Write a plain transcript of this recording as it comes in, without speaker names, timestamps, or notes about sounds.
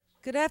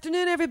Good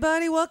afternoon,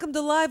 everybody. Welcome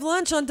to Live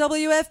Lunch on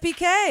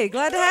WFPK.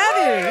 Glad to have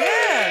you.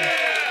 Yeah.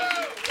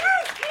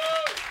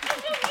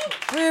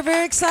 We're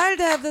very excited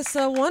to have this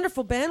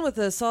wonderful band with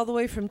us all the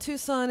way from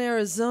Tucson,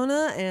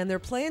 Arizona, and they're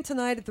playing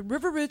tonight at the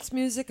River Roots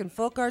Music and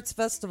Folk Arts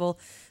Festival.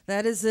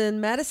 That is in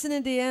Madison,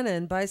 Indiana,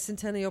 in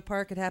Bicentennial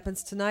Park. It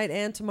happens tonight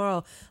and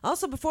tomorrow.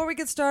 Also, before we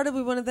get started,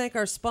 we want to thank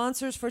our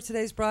sponsors for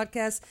today's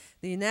broadcast,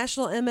 the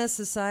National MS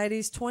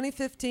Society's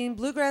 2015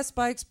 Bluegrass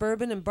Bikes,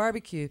 Bourbon, and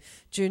Barbecue,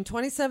 June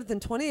 27th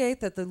and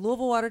 28th at the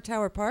Louisville Water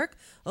Tower Park.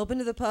 Open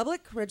to the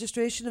public.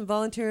 Registration and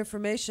volunteer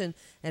information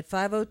at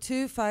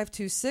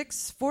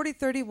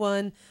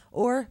 502-526-4031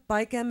 or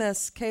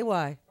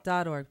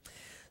bikemsky.org.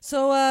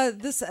 So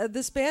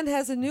this band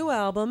has a new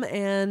album,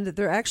 and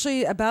they're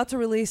actually about to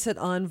release it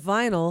on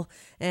vinyl,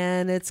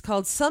 and it's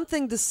called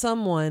Something to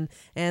Someone,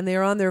 and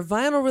they're on their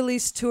vinyl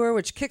release tour,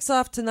 which kicks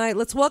off tonight.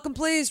 Let's welcome,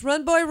 please,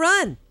 Run Boy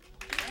Run!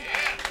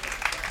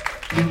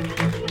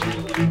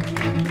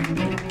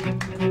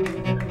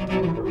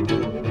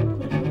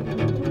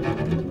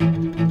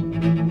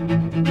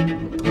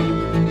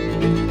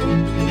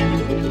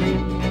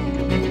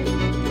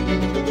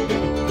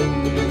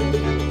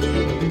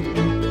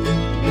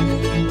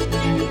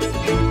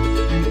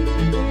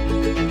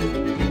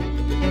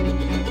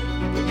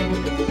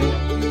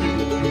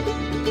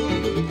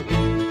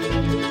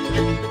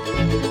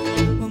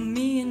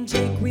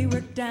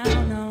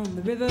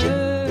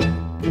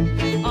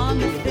 On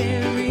the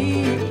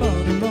ferry at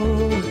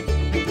Baltimore,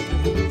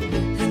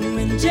 and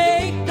when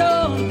Jake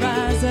don't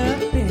rise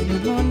up in the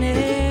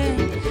morning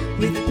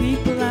with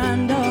people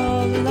lined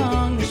all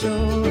along the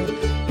shore,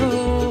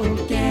 oh,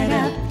 get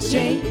up,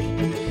 Jake,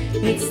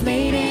 it's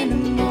late in the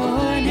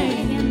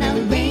morning and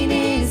the rain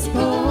is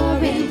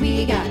pouring,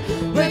 we got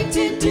work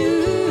to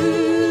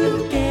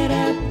do. Get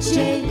up,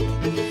 Jake,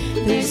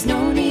 there's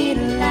no need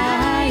of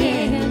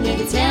lying.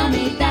 You tell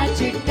me that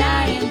you're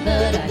dying,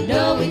 but I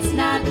know it's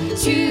not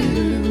true.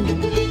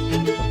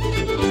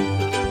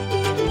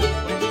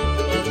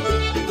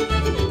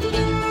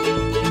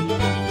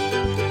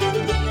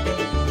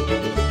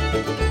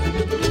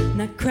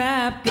 Now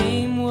crap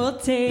game will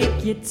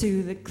take you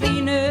to the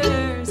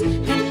cleaners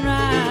and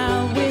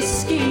rye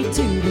whiskey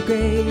to the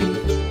grave.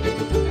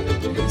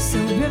 So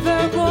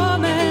river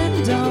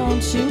woman,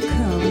 don't you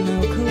come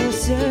no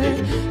closer,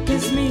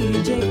 'cause me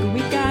and Jake,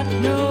 we got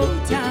no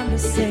time to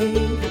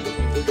save.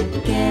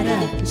 Get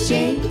up,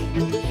 Jake,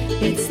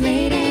 it's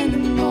late in the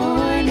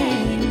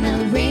morning,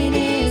 the rain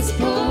is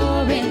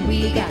pouring,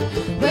 we got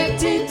work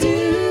to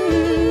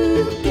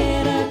do.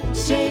 Get up,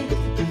 Jake,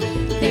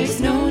 there's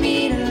no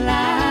need of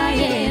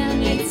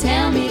lying. You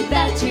tell me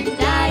that you're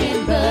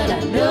dying, but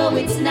I know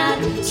it's not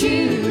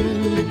true.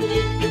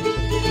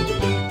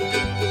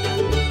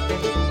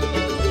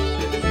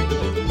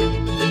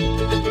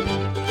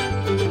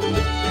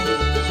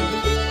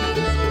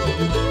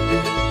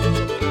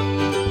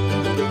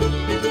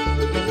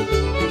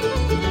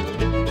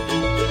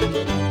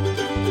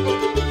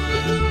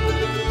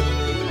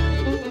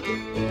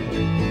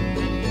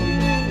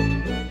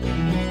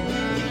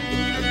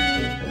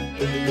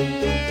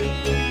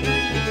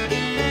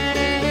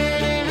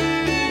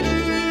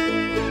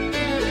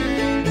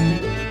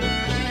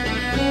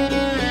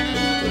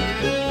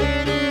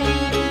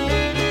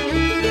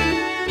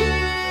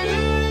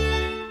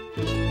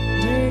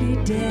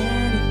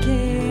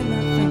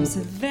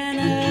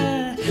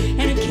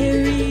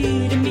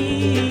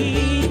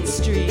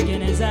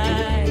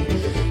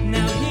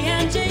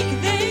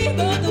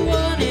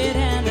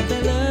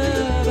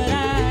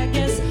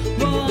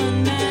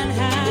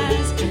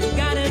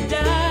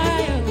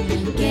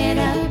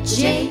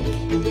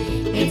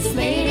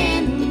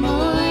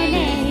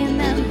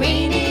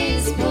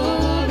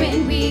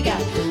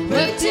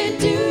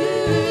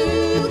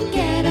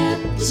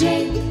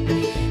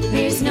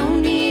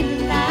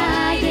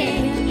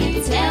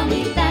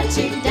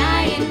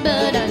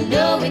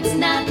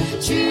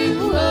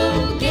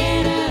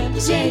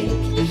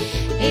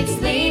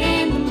 It's late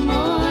in the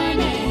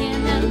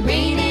morning, the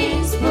rain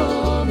is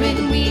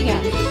pouring, we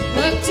got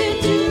work to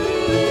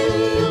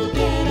do.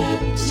 Get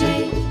up,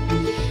 Jake,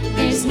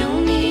 there's no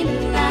need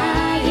of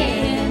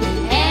lying.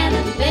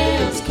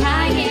 Annabelle's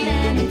crying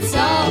and it's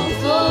all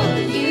for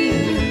you.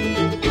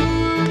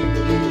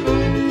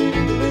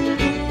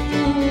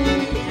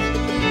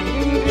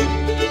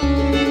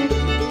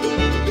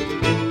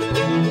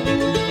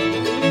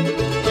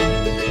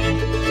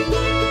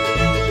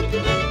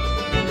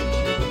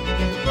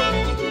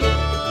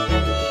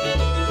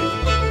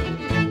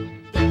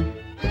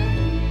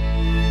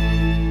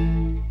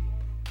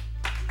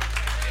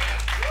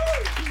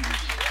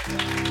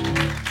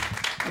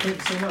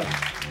 Thanks so much.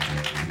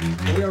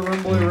 We are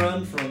Run Boy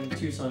Run from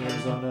Tucson,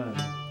 Arizona.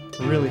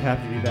 We're really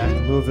happy to be back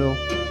in Louisville.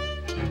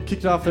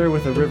 Kicked off there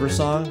with a river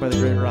song by the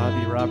great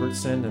Robbie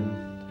Robertson, and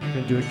we're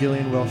going to do a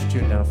Gillian Welsh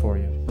tune now for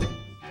you.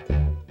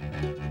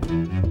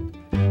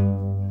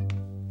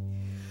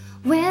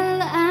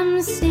 Well,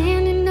 I'm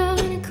standing on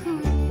a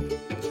corner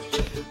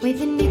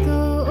with a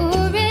nickel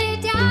or a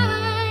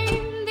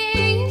dime.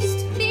 There used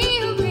to be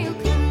a real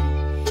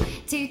kind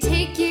to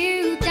take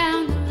you down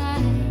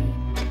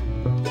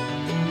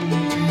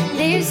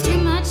There's too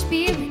much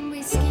beer and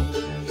whiskey,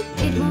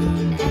 it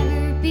won't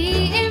ever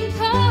be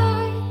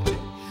employed.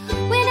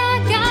 When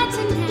I got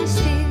to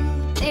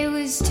Nashville, there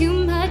was too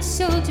much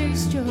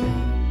soldier's joy.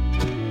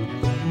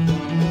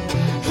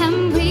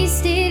 I'm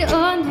wasted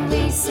on the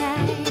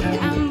wayside,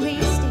 I'm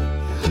wasted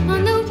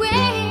on the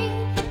way.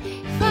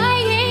 If I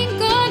ain't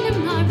gone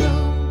tomorrow,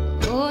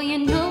 oh, you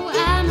know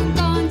I'm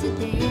gone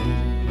today.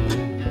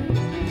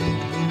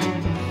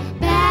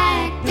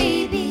 Back,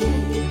 baby,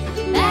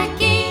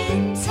 back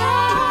in time.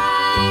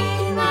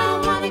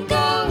 I wanna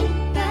go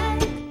back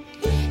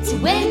to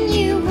when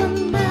you were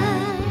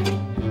mine.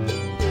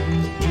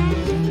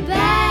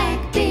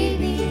 Back,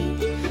 baby,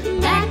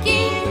 back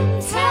in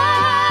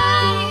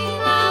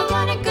time. I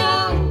wanna go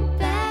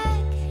back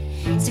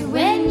to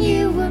when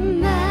you were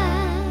mine.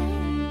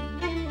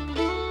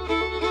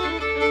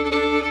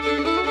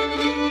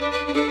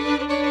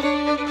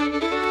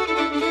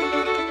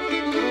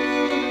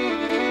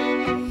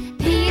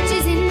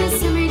 Peaches in the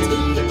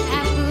summertime,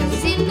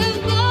 apples in the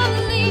fall.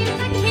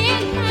 I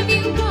can't have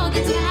you all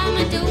the time.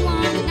 I don't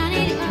want none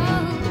at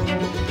all.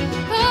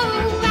 Oh,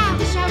 I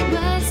wish I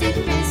was at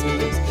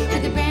Christmas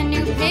with a brand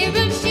new pair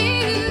of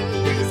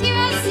shoes. Here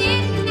I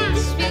sit in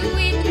Nashville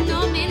with no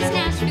man's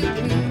Nashville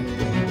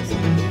blues.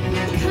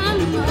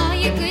 Come, all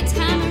you good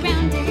time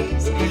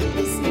arounders,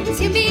 listen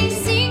to me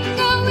sing.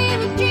 Go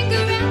and drink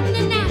around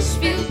the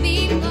Nashville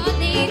before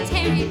they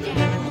tear it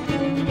down.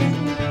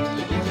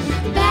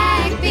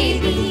 Back,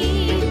 baby,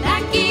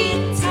 back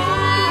in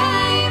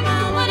time. I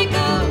wanna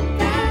go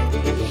back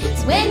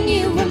to when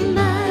you were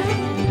mine.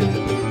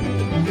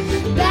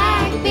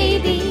 Back,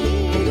 baby,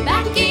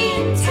 back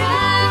in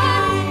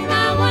time.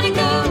 I wanna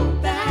go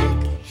back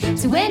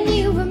to when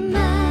you were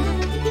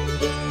mine.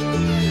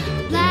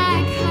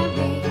 Black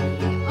highway,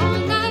 all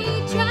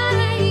night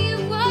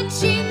drive,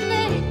 watching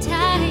the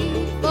tide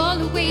fall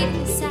away to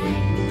the side.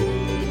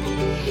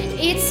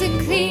 It's a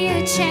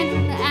clear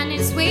channel and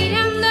it's way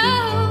down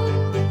low,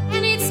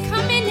 and it's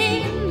coming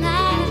in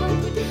loud.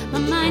 My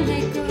mind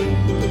let go,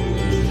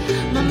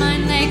 my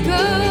mind let go.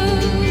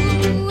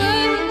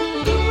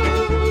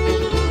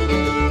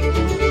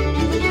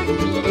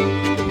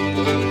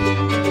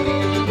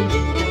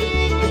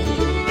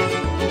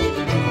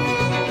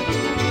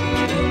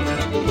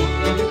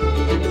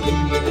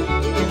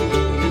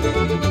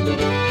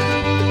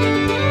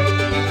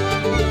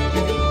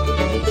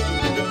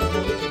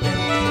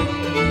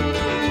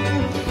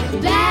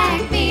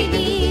 Back,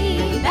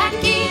 baby, back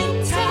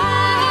in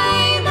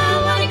time. I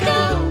wanna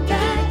go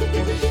back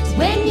to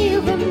when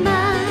you were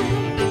mine.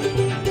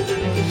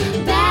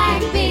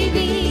 Back,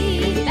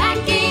 baby,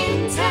 back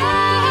in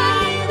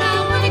time. I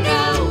wanna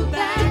go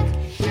back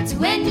to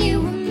when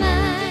you were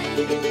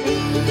mine.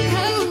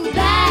 Oh,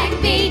 back,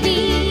 baby,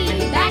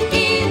 back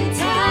in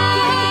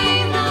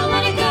time. I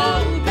wanna go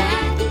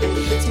back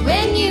to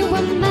when you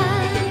were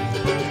mine.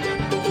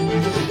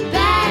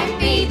 Back,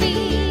 baby,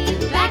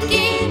 back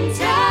in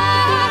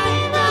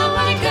time. I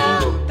wanna go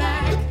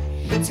back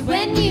to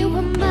when you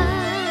were mine.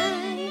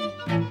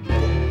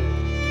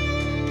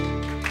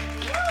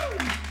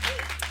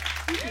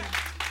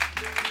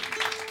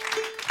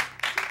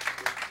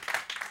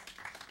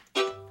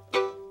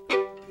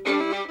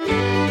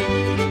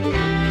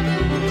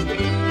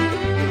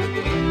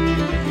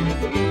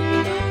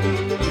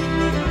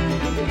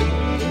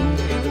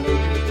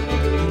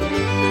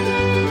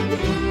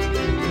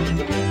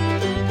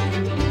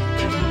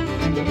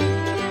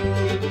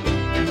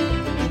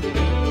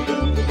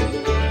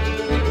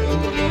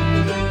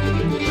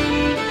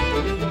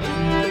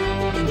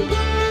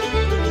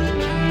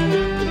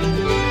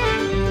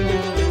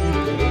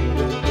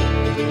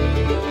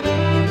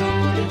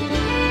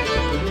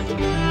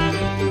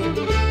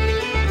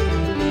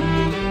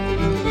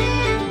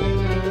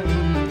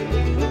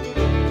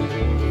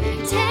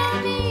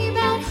 Tell me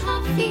about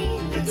how it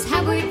feels.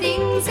 How were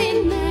things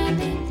in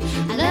Melbourne?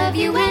 I love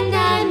you and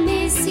I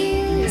miss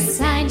you.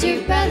 Signed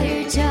your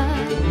brother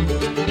John.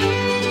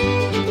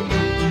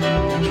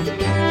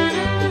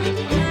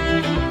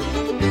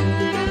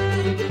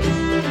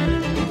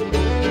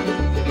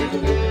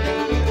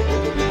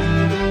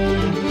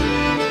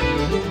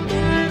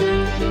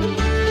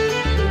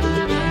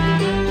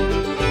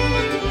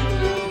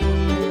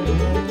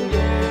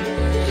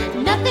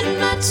 Nothing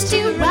much to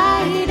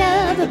write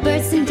of,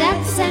 births and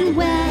deaths and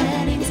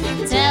weddings.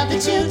 Tell the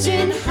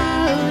children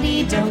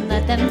howdy, don't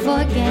let them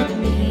forget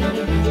me.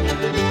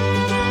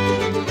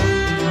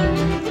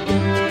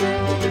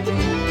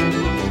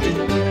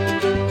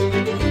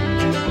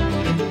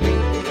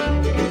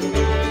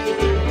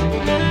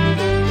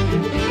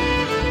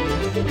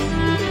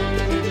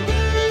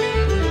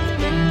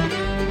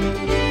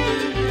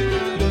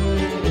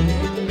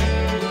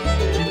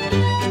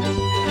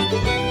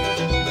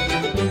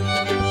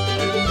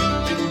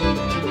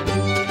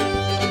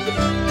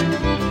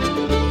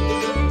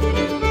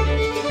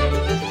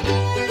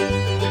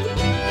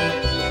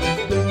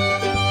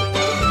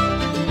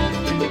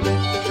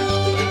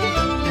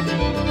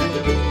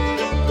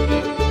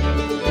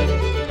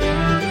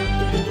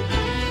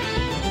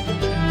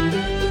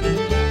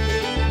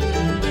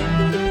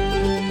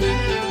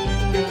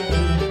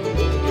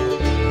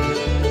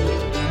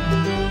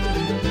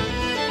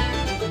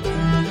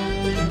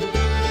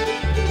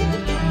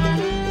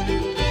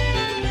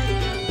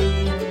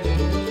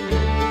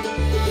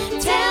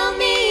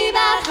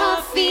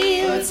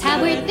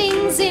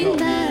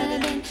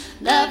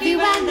 Love you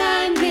and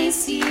I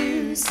miss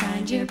you.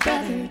 Signed your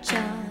brother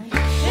John.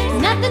 There's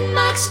nothing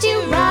much to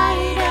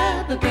write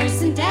up, but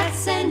births and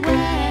deaths and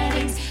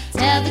weddings.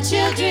 Tell the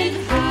children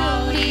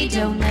howdy,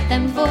 don't let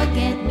them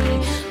forget me.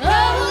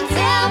 Oh,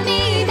 tell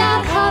me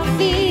about hop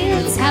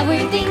fields, how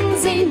are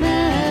things in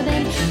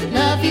Melbourne?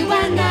 Love you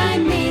and I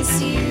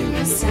miss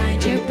you.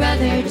 Signed your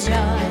brother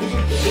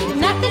John.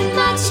 Nothing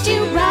much to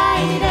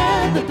write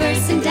up, but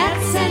births and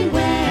deaths and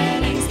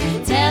weddings.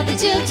 Tell the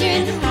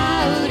children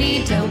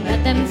howdy, don't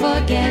let them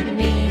forget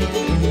me.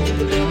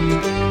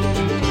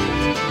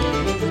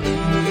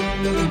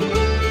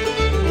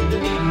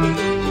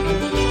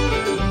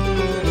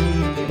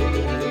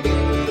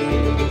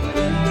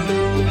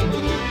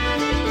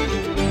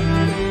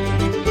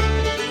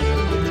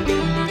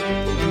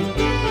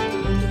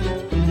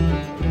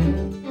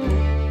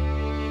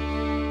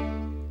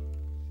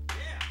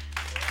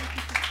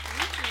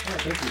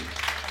 Thank you.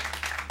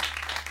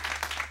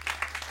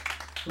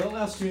 Well,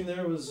 last tune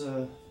there was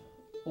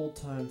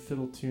old-time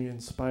fiddle tune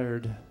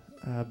inspired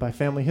by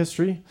family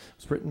history. It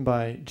was written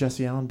by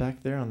Jesse Allen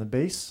back there on the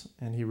bass,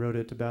 and he wrote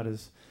it about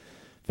his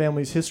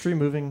family's history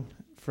moving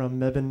from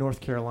Mebane,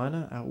 North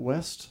Carolina, out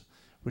west,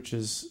 which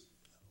is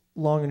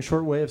long and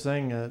short way of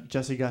saying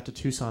Jesse got to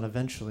Tucson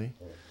eventually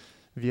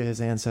via his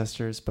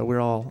ancestors. But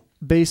we're all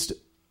based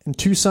in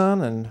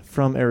Tucson and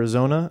from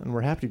Arizona, and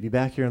we're happy to be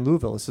back here in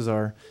Louisville. This is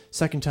our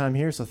second time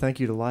here, so thank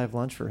you to Live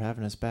Lunch for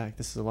having us back.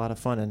 This is a lot of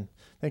fun, and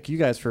thank you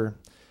guys for...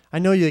 I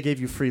know they gave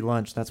you free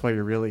lunch, that's why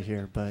you're really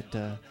here, but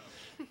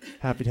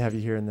happy to have you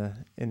here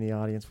in the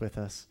audience with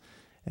us.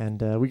 And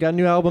we got a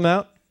new album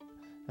out,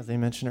 as I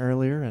mentioned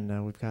earlier,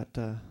 and we've got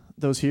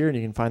those here, and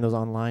you can find those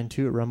online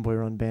too at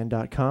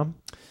runboyrunband.com.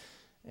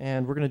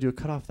 And we're going to do a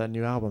cut off that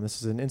new album.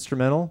 This is an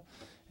instrumental,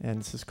 and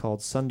this is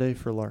called Sunday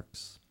for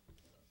Larks.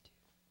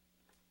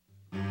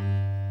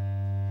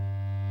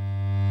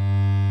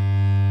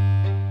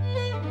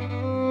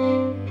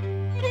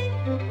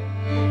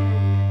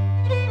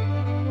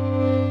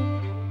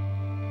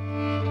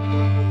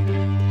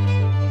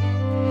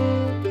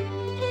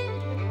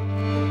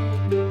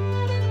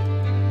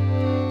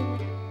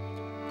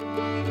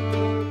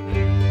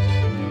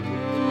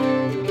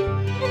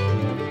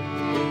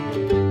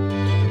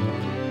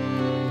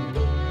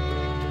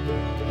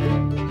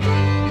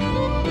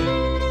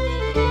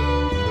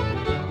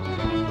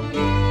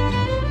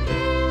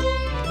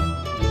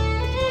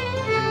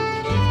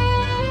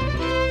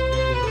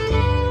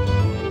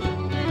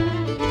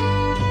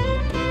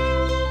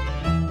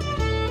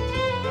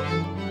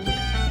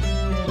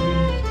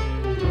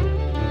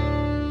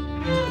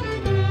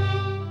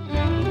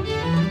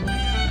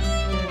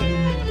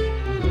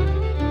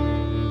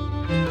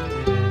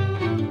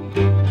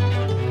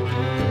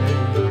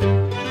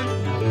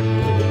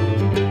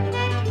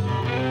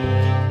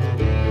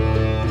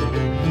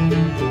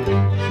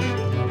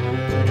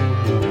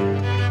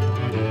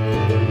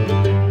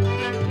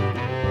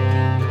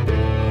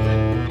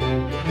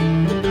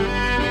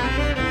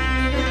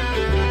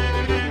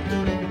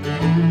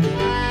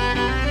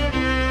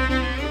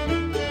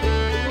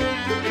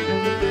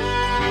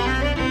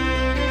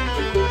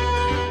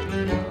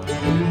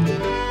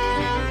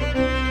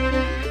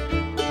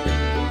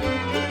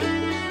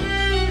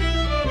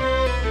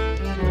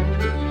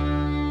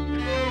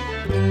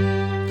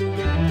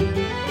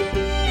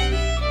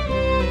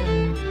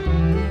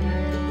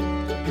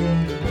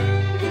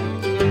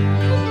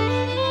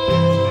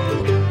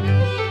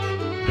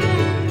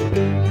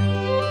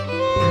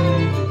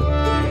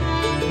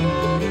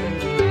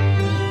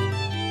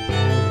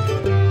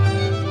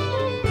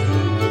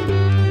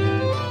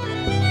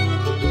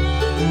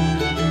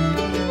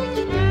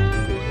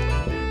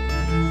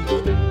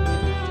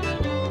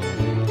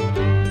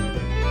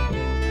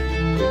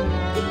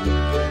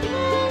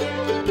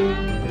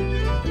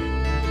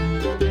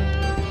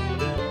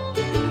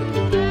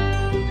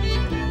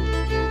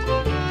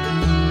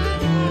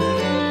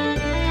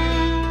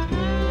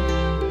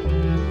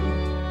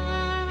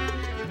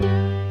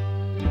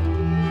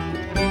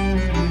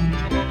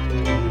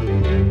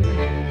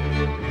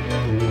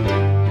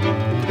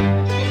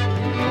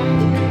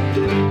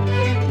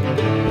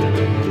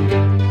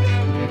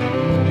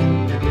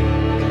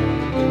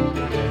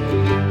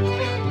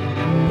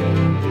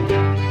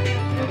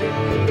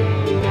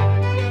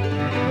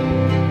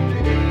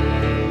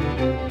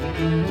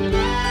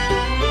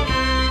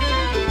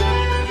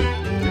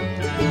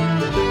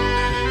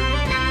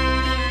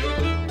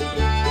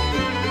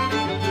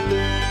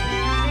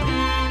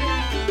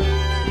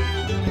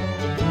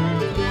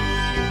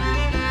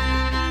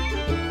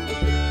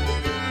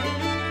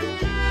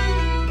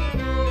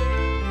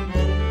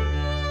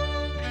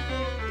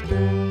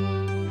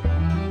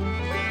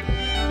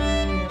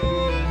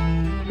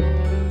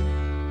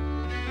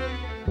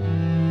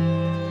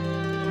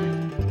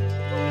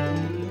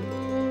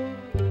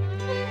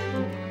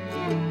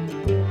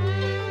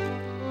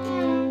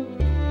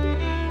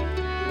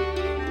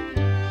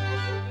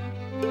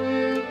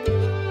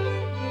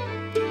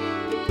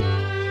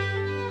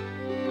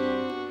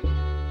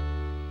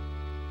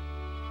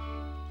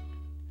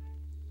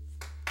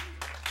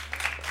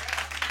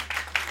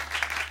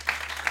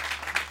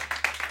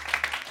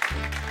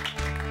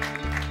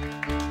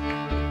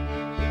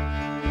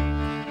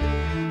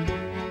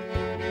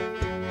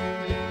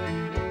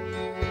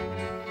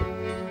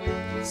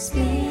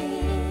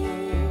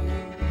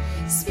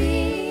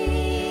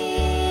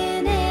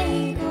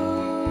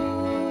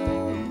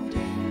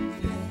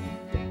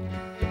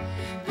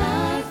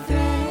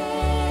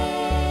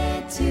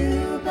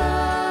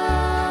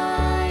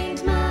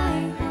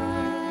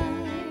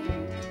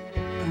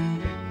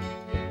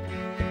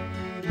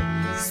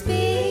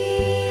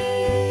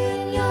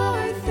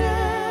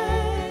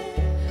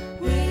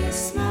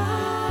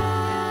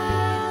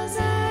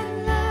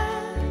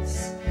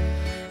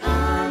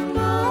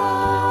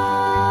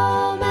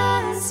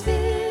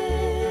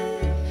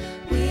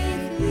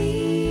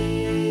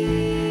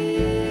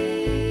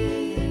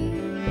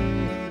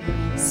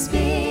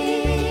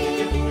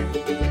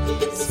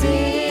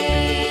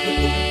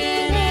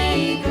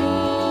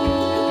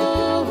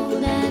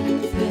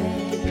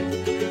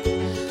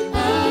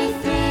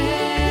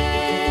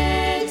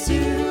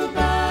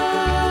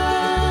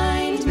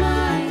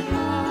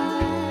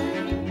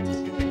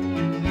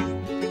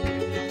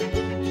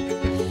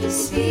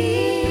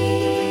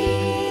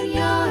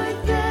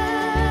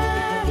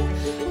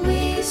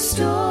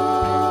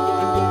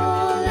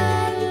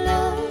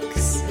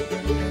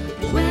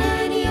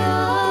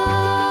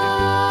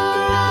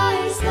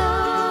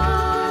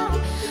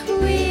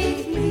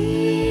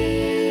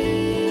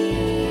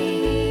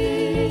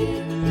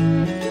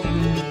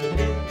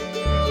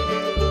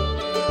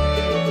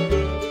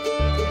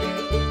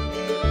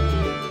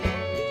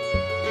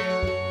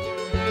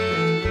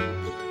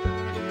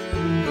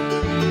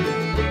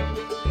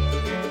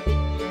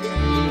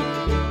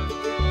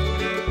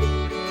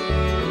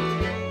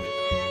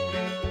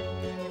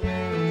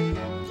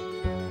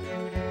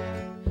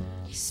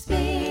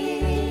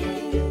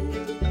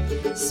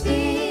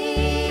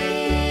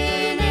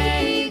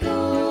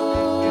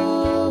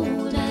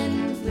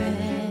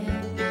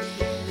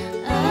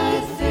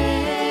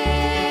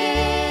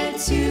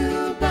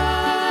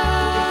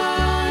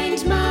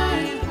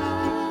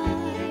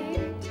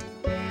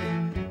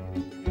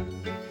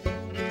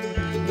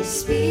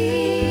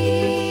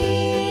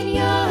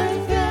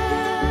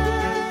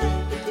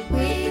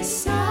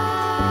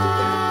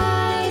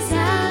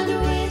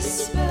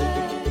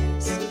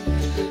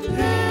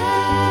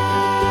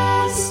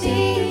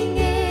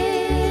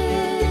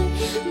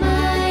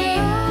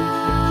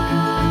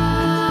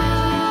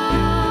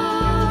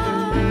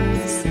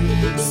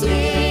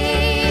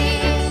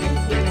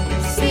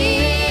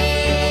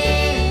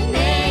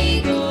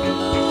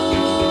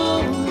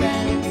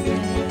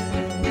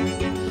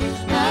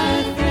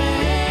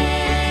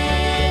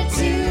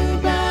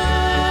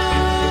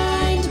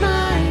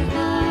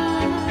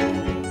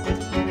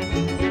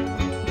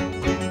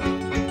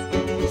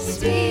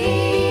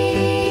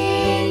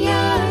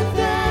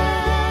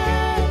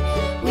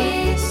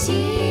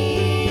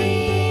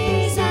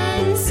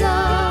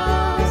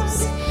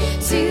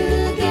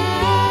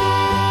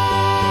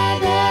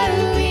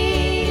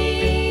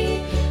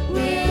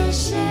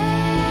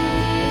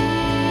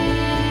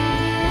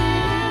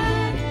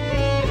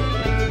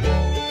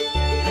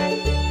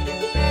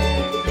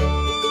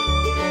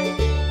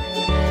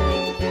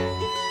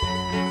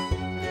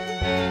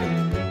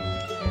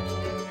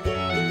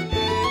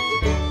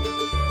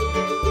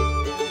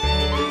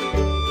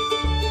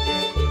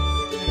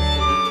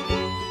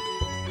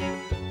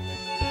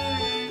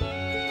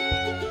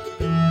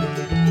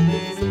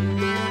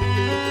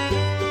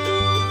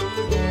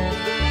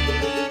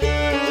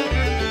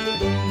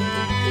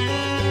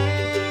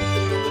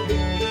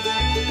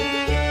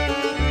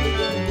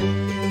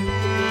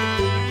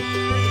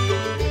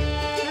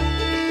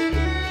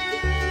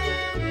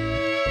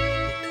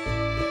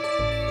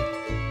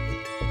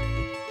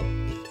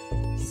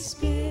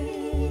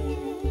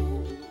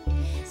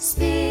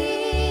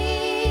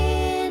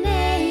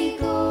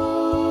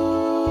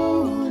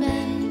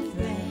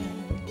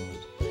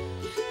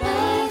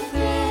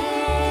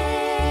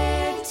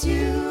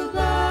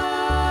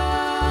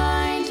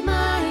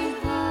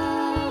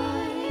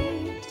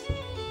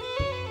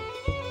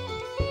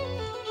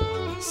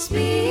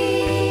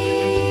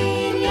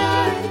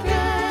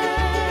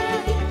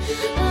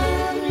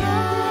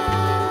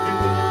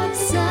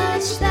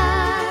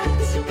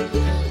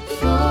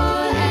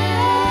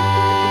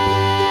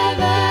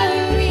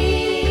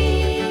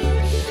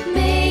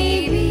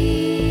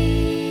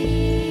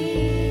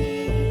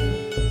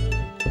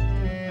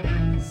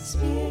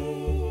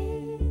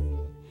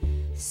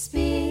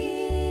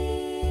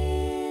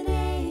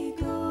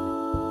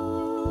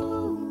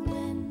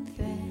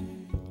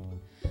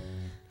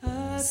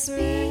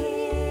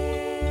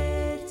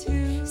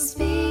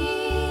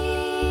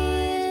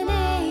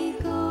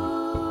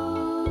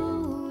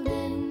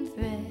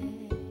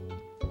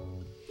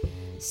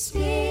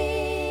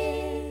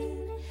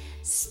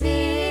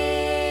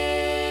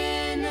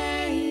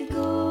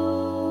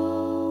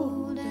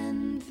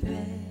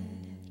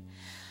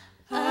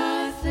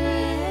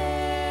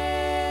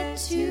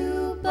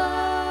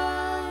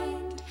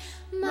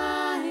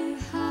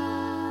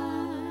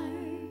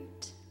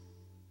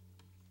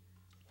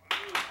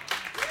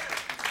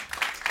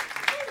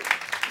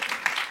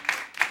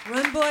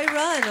 Run Boy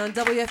Run on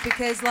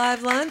WFPK's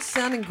Live Lunch,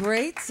 sounding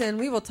great, and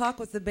we will talk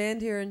with the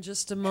band here in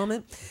just a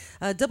moment.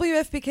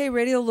 WFPK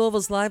Radio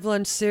Louisville's Live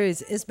Lunch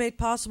series is made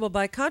possible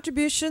by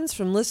contributions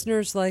from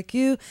listeners like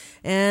you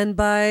and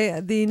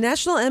by the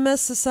National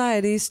MS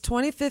Society's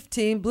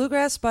 2015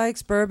 Bluegrass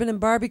Bikes, Bourbon, and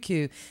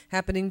Barbecue,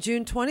 happening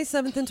June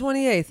 27th and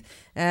 28th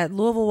at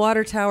Louisville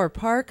Water Tower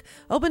Park.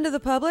 Open to the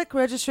public,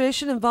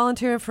 registration and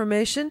volunteer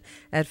information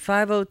at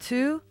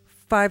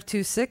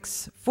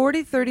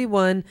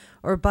 502-526-4031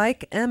 or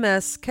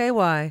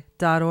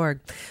bikemsky.org.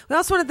 We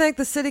also want to thank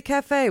the City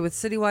Cafe with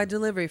Citywide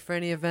Delivery for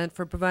any event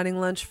for providing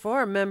lunch for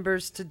our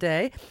members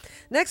today.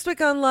 Next week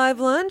on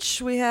Live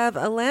Lunch, we have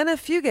Alana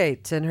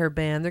Fugate and her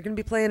band. They're going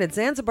to be playing at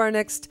Zanzibar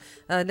next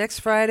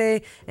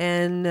Friday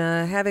and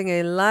having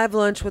a live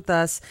lunch with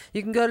us.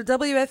 You can go to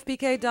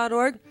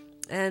WFPK.org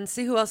and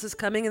see who else is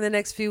coming in the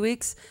next few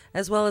weeks,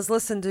 as well as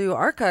listen to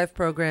archive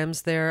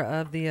programs there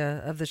of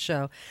the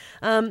show.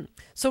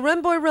 So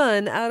Run Boy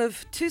Run out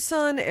of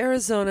Tucson,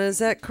 Arizona. Is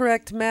that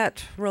correct,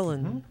 Matt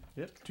Rowland? Mm-hmm.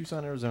 Yep,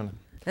 Tucson, Arizona.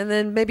 And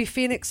then maybe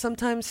Phoenix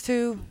sometimes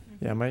too?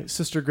 Yeah, my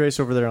sister Grace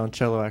over there on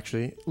cello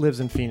actually lives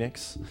in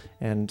Phoenix.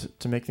 And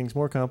to make things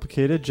more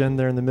complicated, Jen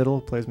there in the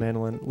middle plays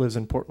mandolin, lives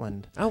in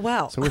Portland. Oh,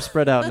 wow. So we're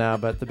spread out now,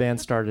 but the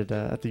band started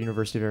at the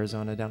University of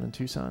Arizona down in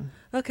Tucson.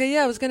 Okay,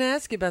 yeah, I was going to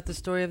ask you about the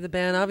story of the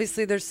band.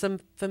 Obviously, there's some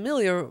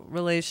familiar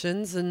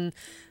relations. And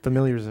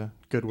familiar is a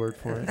good word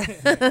for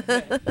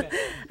it.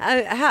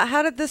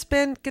 How did this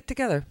band get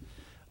together?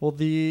 Well,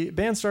 the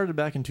band started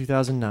back in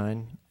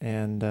 2009,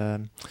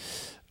 and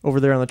over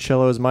there on the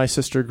cello is my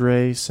sister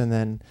Grace, and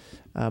then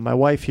my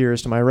wife here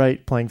is to my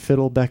right playing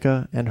fiddle,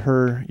 Becca, and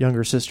her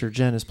younger sister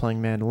Jen is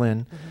playing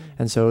mandolin. Mm-hmm.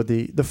 And so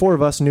the four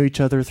of us knew each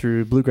other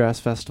through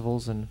bluegrass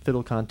festivals and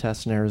fiddle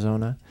contests in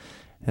Arizona.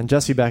 And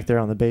Jesse back there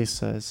on the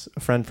bass is a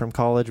friend from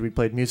college. We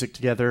played music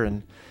together,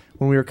 and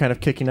when we were kind of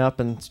kicking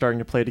up and starting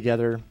to play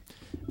together,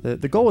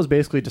 the goal was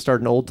basically to start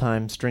an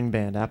old-time string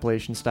band,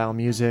 Appalachian-style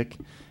music,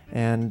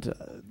 and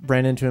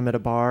ran into him at a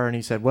bar, and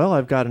he said, well,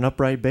 I've got an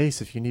upright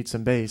bass if you need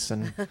some bass.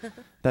 And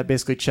that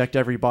basically checked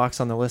every box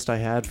on the list I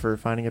had for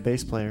finding a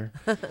bass player.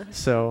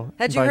 So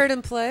had you heard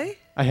him play?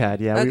 I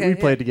had, yeah. Okay, we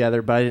played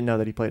together, but I didn't know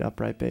that he played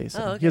upright bass.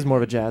 Oh, okay. He has more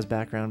of a jazz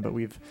background, but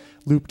we've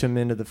looped him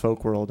into the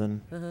folk world,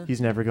 and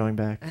he's never going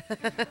back.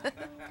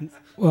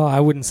 Well, I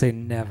wouldn't say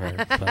never,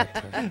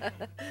 but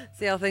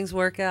see how things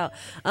work out.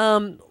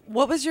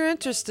 What was your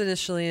interest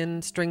initially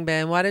in string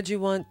band? Why did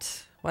you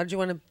want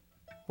to?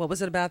 What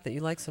was it about that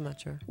you liked so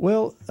much? Or?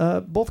 Well,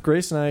 both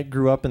Grace and I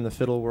grew up in the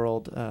fiddle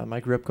world.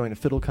 I grew up going to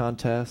fiddle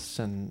contests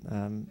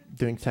and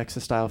doing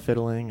Texas-style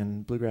fiddling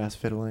and bluegrass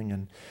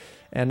fiddling,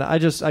 and I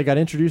got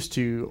introduced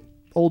to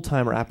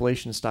old-timer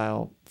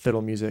Appalachian-style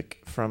fiddle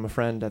music from a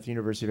friend at the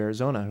University of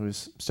Arizona who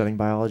was studying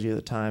biology at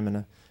the time and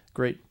a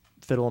great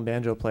fiddle and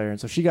banjo player. And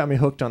so she got me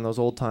hooked on those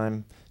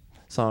old-time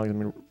songs. I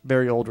mean,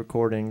 very old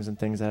recordings and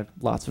things that have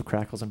lots of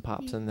crackles and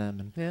pops in them.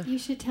 And yeah. You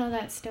should tell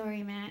that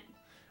story, Matt,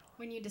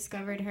 when you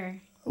discovered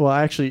her. Well,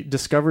 I actually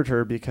discovered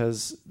her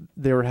because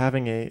they were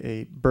having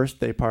a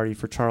birthday party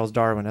for Charles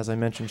Darwin. As I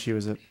mentioned, she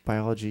was a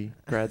biology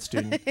grad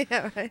student.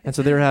 Yeah, right. And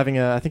so they were having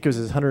I think it was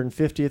his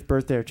 150th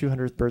birthday or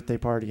 200th birthday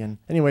party. And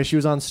anyway, she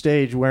was on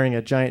stage wearing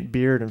a giant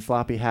beard and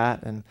floppy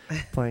hat and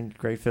playing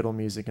great fiddle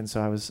music. And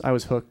so I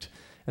was hooked.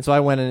 And so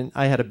I went and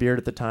I had a beard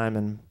at the time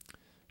and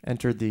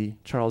entered the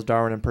Charles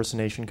Darwin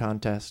impersonation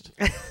contest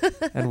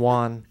and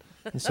won.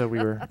 And so we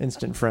were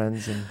instant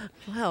friends. And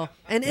wow.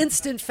 And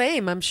instant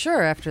fame, I'm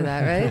sure, after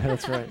that, right?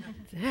 That's right.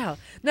 Yeah.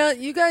 Now,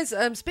 you guys,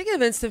 speaking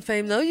of instant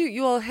fame, though,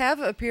 you all have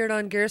appeared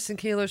on Garrison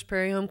Keillor's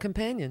Prairie Home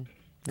Companion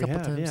a couple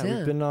times. Yeah,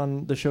 we've been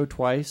on the show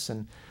twice.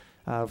 And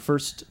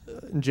first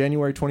in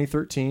January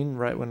 2013,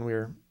 right when we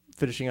were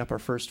finishing up our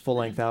first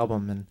full-length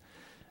album, and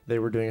they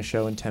were doing a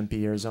show in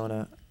Tempe,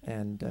 Arizona.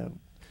 And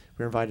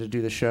we were invited to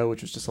do the show,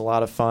 which was just a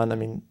lot of fun. I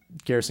mean,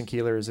 Garrison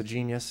Keillor is a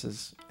genius,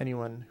 as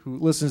anyone who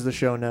listens to the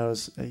show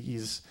knows.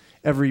 He's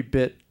every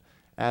bit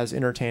as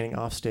entertaining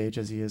off stage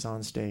as he is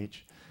on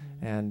stage,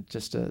 and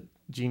just a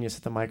genius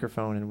at the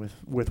microphone and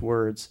with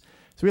words.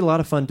 So we had a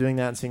lot of fun doing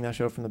that and seeing that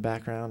show from the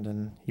background.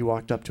 And he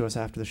walked up to us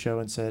after the show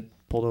and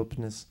pulled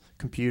open his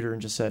computer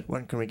and just said,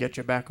 "When can we get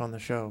you back on the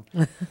show?"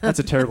 That's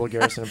a terrible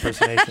Garrison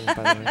impersonation,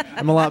 by the way.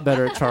 I'm a lot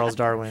better at Charles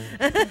Darwin.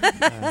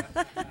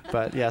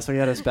 But yeah, so he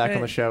had us back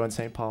on the show in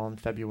St. Paul in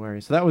February.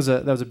 So that was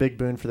a big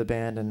boon for the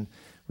band, and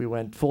we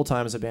went full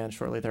time as a band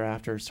shortly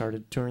thereafter.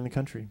 Started touring the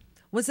country.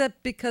 Was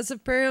that because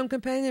of Prairie Home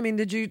Companion? I mean,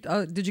 did you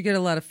get a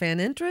lot of fan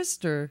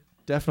interest, or?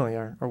 Definitely,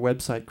 our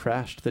website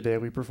crashed the day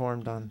we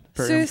performed on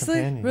Prairie Home Seriously?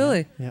 Companion.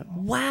 Really? Yeah.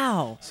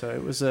 Wow. So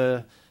it was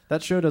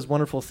that show does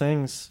wonderful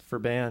things for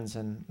bands,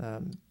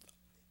 and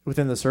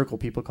within the circle,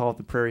 people call it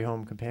the Prairie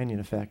Home Companion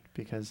effect,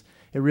 because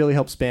it really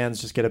helps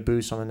bands just get a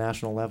boost on a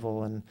national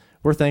level. And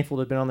we're thankful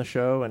to have been on the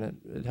show, and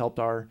it helped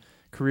our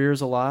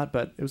careers a lot,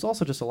 but it was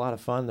also just a lot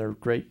of fun. They're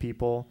great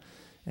people,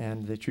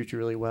 and they treat you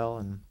really well.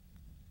 And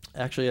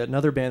actually,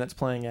 another band that's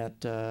playing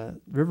at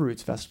River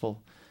Roots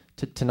Festival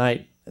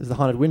tonight is the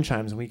Haunted Wind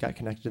Chimes, and we got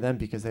connected to them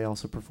because they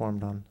also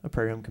performed on a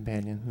Prairie Home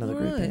Companion, another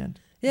great band.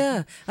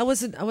 Yeah, I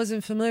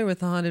wasn't familiar with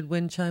the Haunted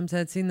Wind Chimes. I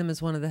had seen them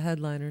as one of the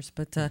headliners,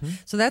 but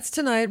so that's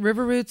tonight,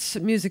 River Roots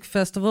Music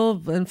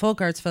Festival and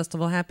Folk Arts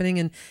Festival happening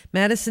in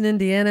Madison,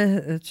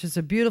 Indiana, which is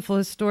a beautiful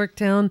historic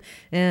town,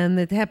 and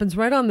it happens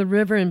right on the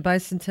river in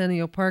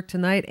Bicentennial Park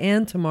tonight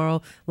and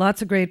tomorrow.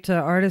 Lots of great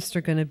artists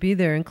are going to be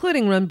there,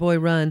 including Run Boy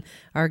Run,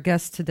 our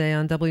guest today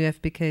on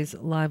WFPK's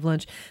Live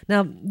Lunch.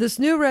 Now, this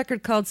new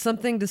record called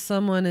Something to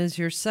Someone is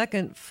your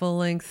second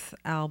full-length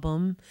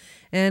album.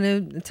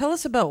 And tell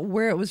us about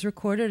where it was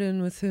recorded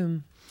and with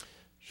whom.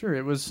 Sure.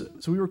 It was.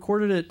 So we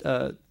recorded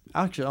it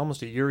actually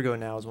almost a year ago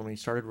now is when we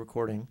started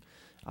recording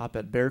up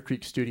at Bear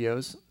Creek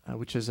Studios,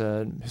 which is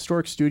a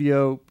historic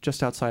studio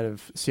just outside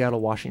of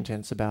Seattle,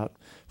 Washington. It's about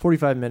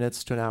 45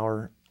 minutes to an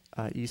hour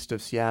east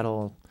of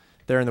Seattle.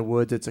 There in the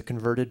woods, it's a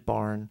converted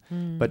barn,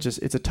 but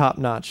it's a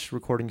top-notch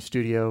recording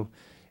studio.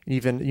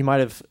 Even you might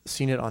have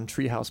seen it on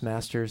Treehouse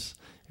Masters.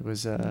 It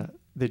was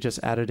they just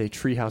added a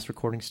treehouse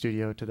recording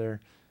studio to their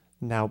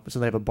now, so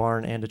they have a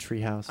barn and a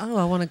treehouse. Oh,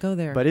 I want to go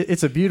there. But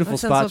it's a beautiful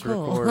spot to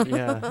record.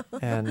 Yeah,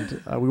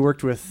 and we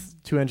worked with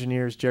two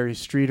engineers, Jerry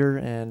Streeter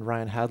and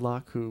Ryan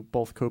Hadlock, who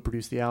both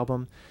co-produced the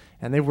album.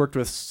 And they've worked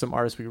with some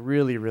artists we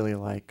really, really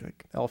like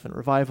Elephant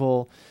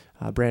Revival,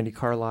 Brandi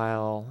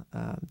Carlile,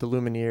 the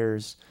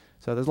Lumineers.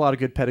 So there's a lot of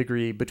good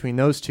pedigree between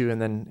those two,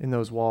 and then in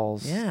those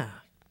walls,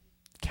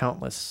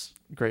 countless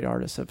great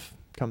artists have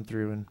come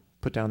through and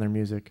put down their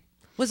music.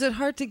 Was it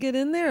hard to get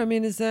in there? I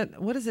mean,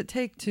 what does it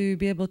take to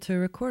be able to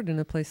record in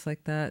a place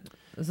like that?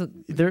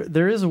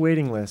 There is a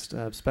waiting list,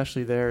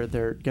 especially there.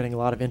 They're getting a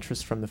lot of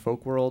interest from the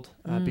folk world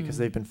because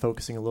they've been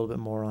focusing a little bit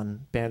more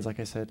on bands,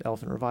 like I said,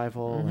 Elephant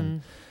Revival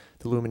and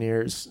the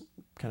Lumineers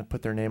kind of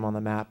put their name on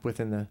the map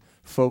within the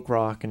folk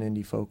rock and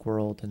indie folk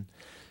world. And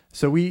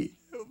so we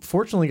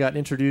fortunately got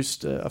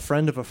introduced, a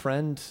friend of a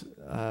friend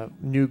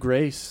knew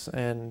Grace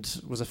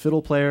and was a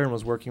fiddle player and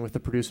was working with the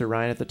producer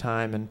Ryan at the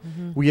time.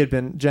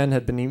 And Jen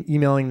had been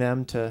emailing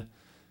them to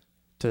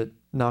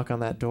knock on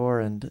that door.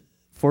 And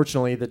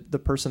fortunately, the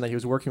person that he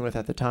was working with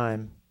at the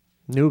time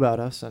knew about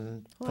us,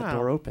 and that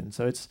door opened.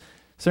 So it's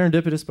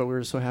serendipitous, but we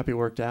were so happy it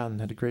worked out and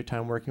had a great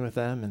time working with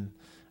them. And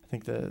I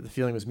think the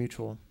feeling was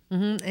mutual.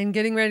 And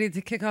getting ready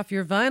to kick off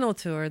your vinyl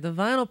tour, the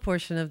vinyl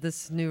portion of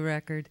this new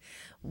record.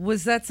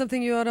 Was that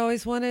something you had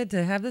always wanted,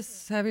 to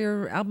have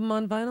your album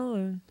on vinyl?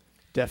 Or?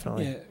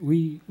 Definitely. Yeah,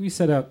 we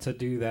set out to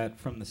do that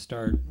from the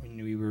start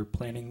when we were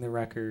planning the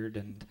record,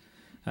 and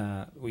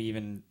I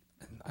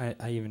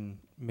even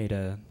made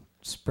a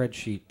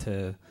spreadsheet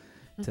to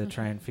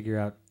try and figure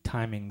out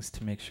timings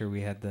to make sure we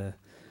had the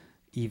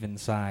even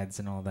sides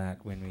and all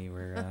that when we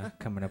were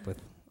coming up with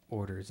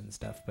orders and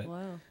stuff.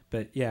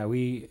 But yeah,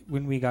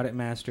 when we got it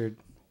mastered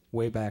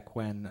way back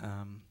when,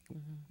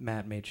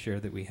 Matt made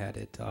sure that we had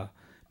it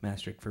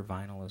mastered for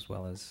vinyl as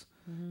well as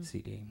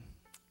CD.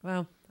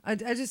 Wow. I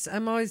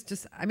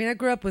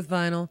grew up with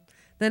vinyl.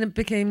 Then it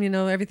became,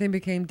 everything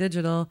became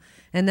digital,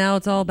 and now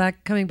it's all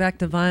coming back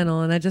to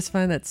vinyl. And I just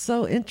find that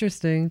so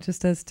interesting,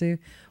 just as to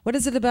what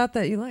is it about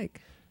that you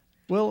like?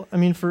 Well, I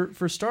mean,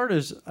 for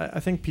starters, I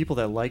think people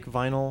that like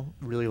vinyl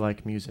really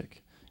like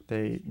music.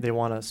 They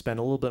want to spend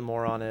a little bit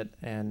more on it,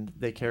 and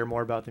they care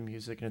more about the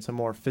music, and it's a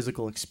more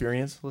physical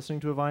experience listening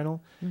to a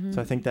vinyl.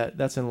 So I think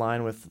that's in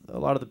line with a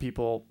lot of the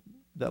people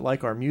that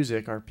like our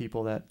music are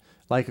people that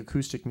like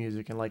acoustic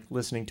music and like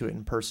listening to it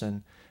in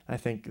person. I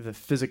think the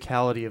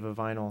physicality of a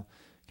vinyl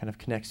kind of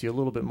connects you a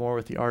little bit more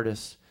with the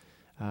artist.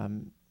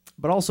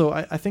 But also,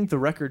 I think the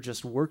record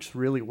just works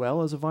really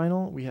well as a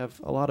vinyl. We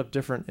have a lot of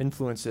different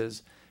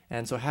influences,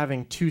 and so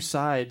having two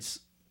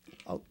sides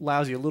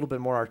allows you a little bit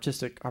more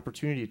artistic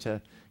opportunity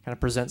to kind of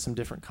present some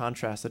different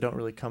contrasts that don't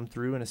really come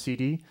through in a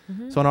CD.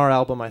 So on our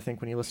album, I think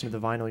when you listen to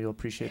the vinyl, you'll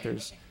appreciate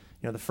there's,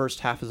 the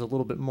first half is a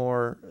little bit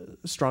more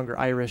stronger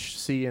Irish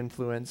sea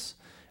influence,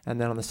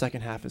 and then on the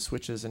second half it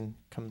switches and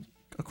comes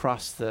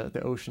across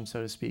the ocean,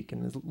 so to speak,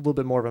 and there's a little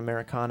bit more of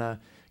Americana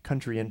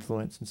country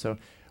influence. And so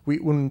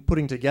when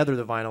putting together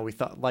the vinyl, we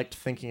liked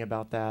thinking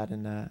about that,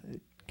 and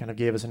it kind of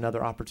gave us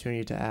another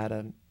opportunity to add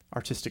an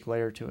artistic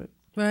layer to it.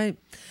 Right.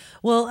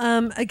 Well,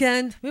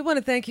 again, we want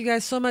to thank you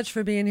guys so much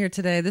for being here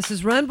today. This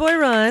is Run Boy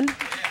Run.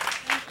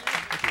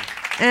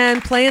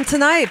 And playing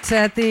tonight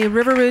at the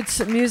River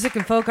Roots Music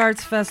and Folk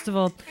Arts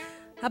Festival.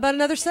 How about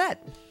another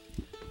set?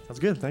 Sounds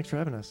good. Thanks for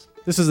having us.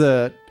 This is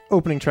the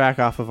opening track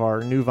off of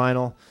our new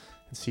vinyl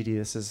and CD.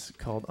 This is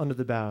called Under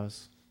the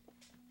Boughs.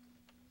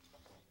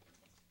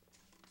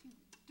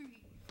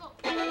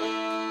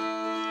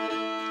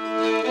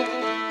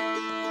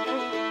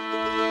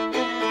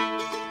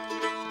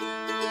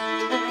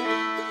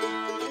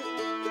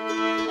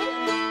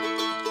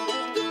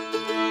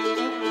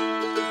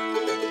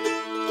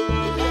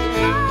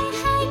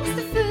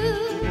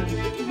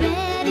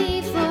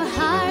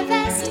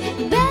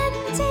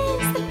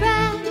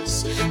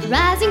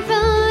 Rising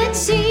from the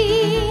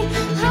sea,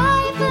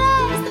 high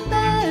flies the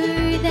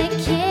bird that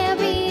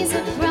carries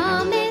a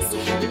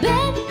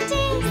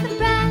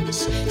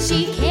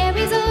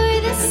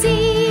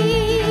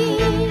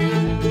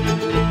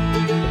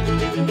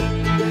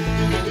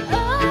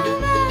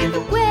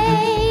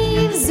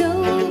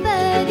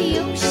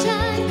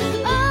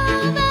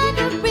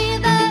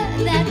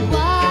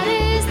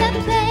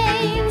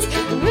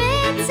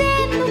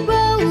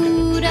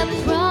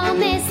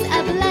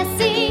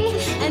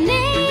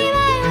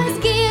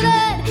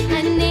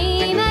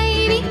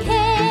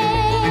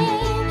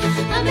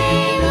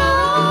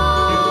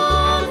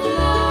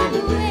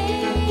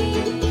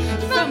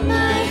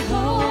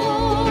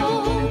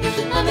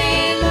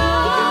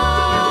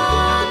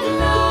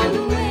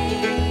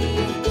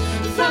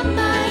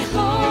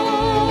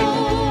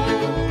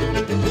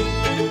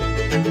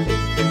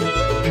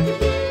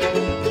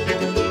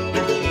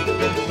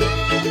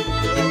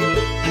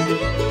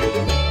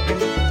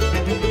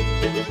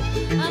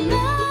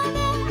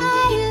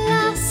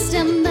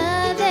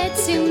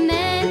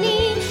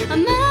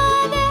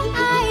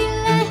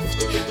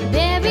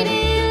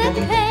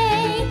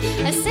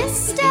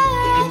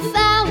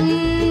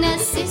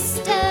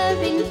sister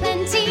in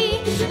plenty,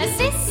 a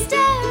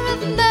sister of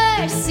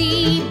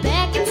mercy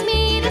beckons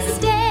me to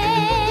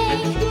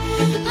stay.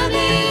 I'm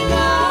a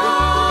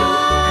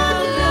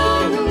long,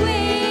 long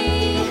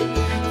way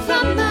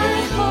from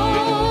my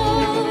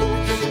home.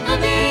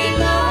 I'm a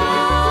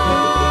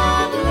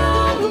long,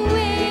 long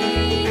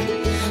way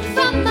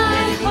from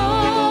my home.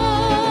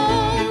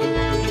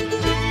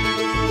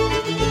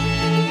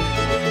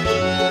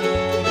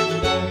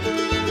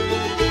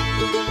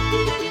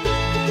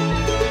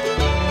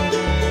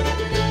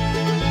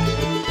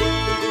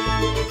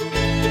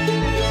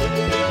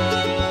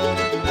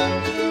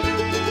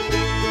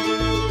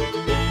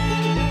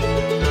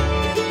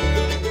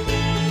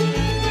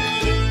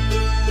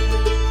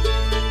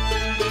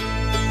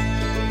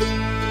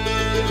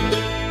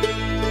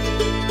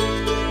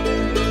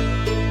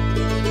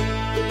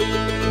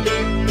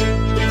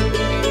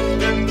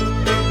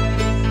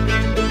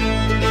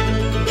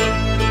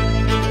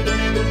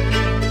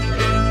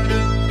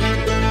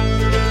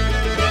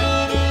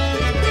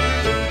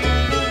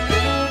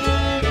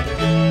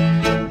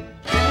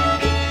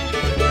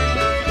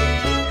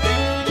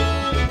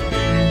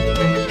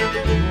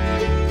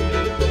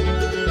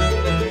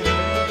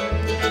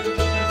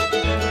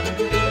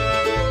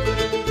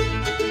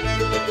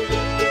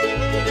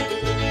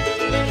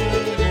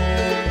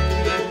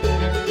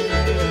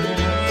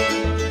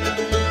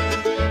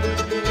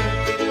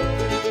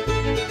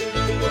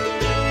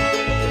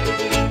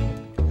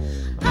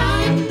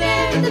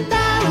 Under the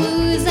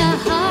boughs, a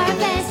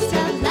harvest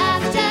of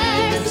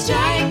laughter.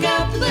 Strike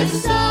up a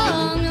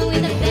song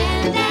with a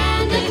band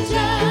and a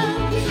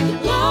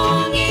drum.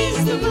 Long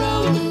is the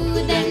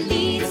road that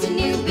leads to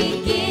new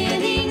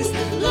beginnings.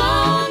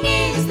 Long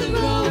is the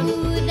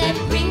road that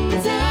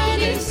brings a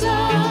new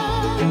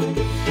song.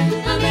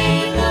 I'm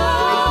a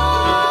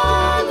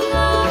long,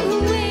 long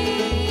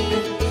way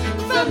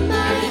from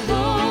my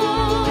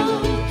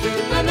home.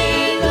 I'm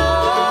a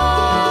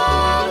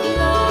long,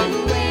 long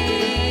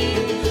way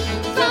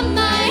from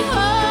my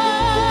home.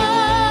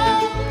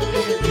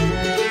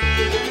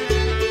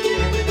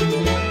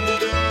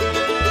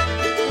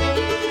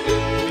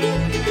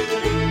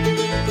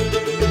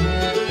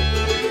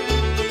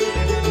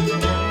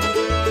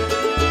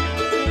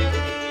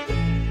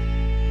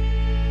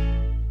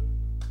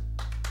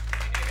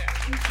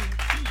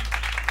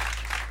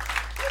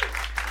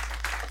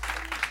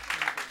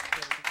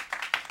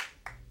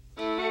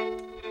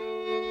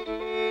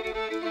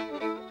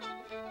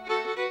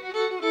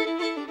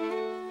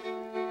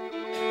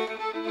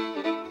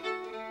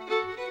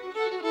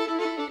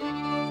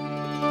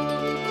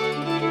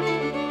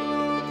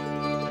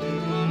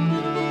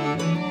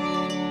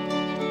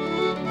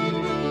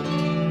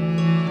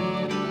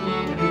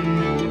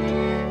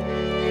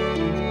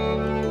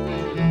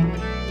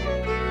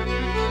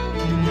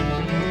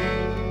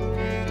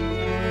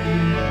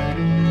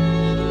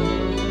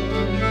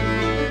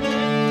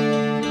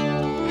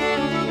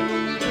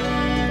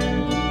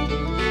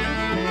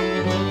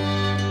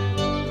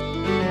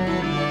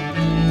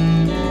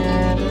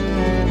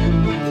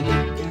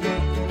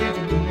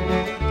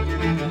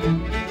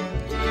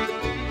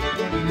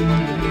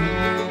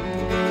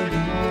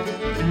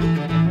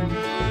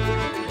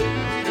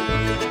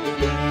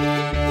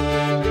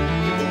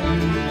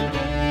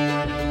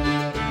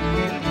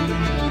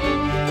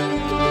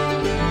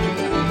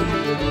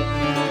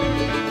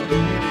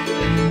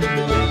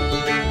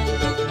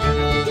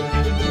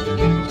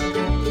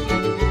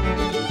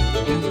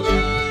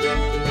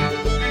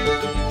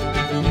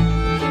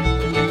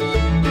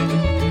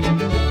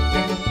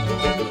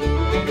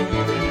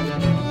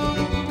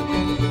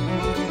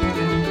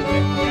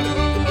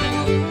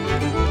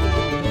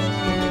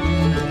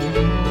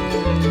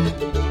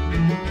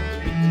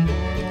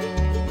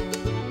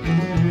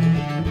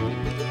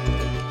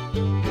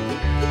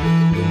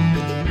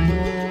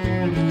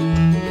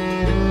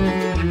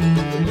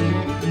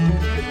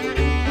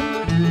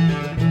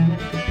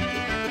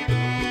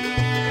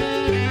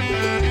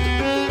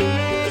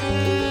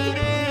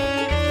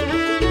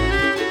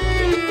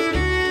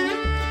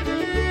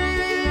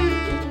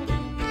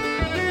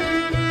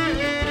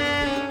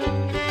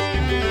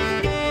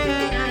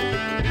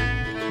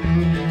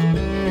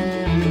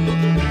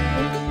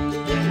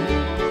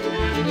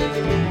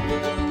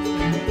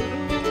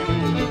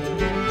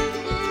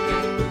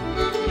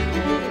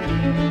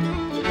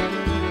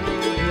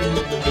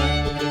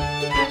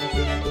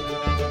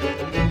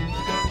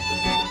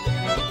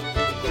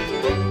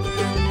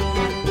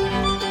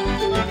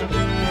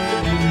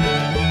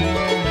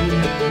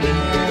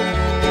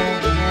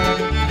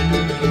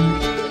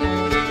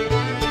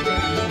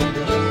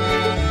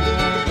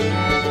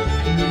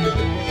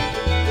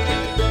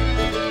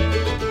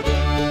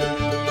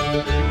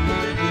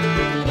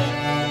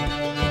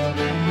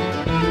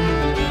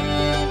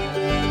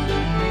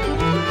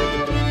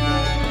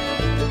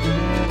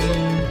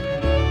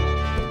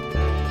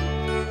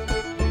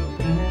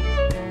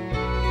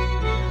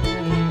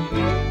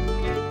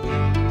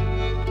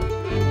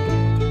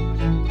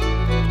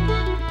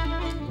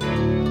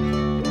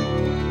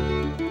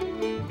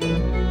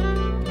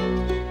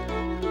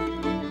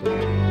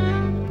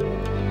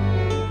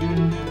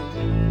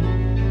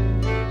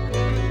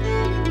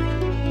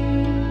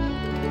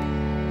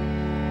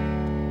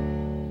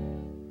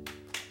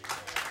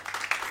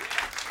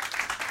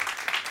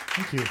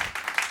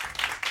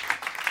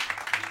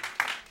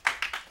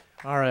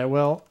 right,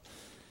 well,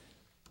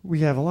 we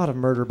have a lot of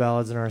murder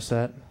ballads in our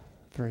set.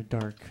 Very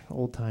dark,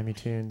 old-timey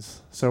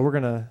tunes. So we're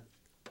going to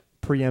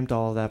preempt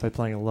all of that by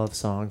playing a love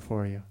song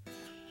for you.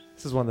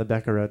 This is one that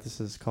Becca wrote. This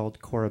is called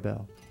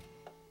Corabelle.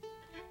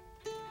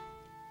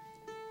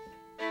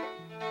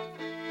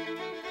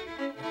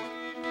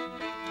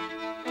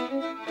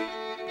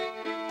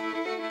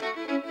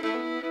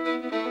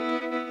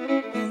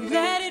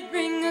 Let it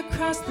ring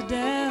across the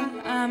dell.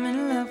 I'm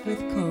in love with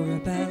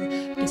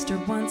Corabelle. Kissed her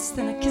once,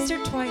 then I kissed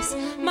her twice.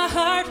 My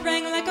heart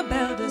rang like a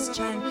bell does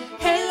chime.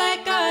 Hair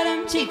like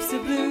autumn, cheeks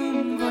of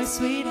bloom, voice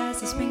sweet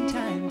as a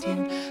springtime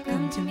tune.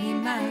 Come to me,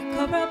 my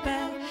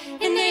Corabelle,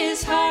 in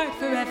this heart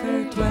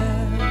forever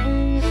dwell.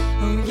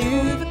 Oh,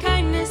 you've a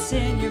kindness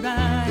in your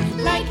eye,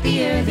 Like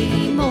the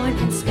early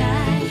morning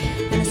sky,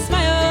 and a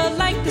smile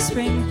like the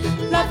spring.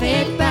 love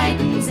it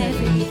brightens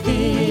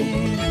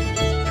everything.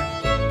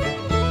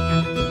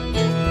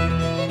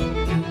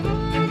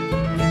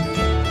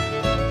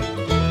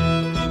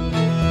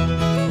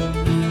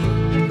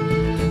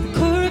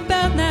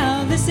 Corabelle,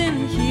 now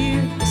listen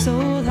here. This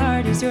old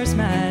heart is yours,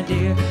 my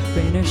dear.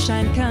 Rain or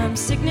shine, come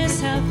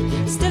sickness, health,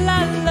 still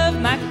I love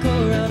my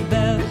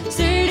Corabelle.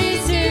 Sturdy,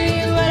 sturdy,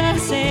 what I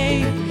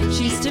say.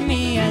 She's to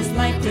me as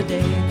light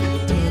today.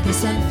 Till the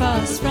sun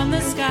falls from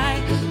the sky,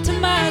 to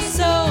my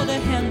soul the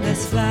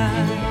hymnless fly.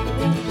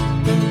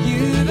 Oh,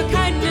 you've a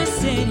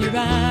kindness in your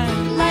eye,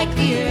 Like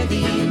the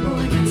early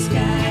morning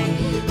sky,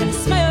 and a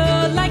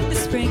smile like the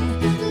spring.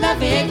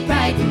 love it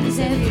brightens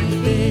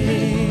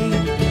everything.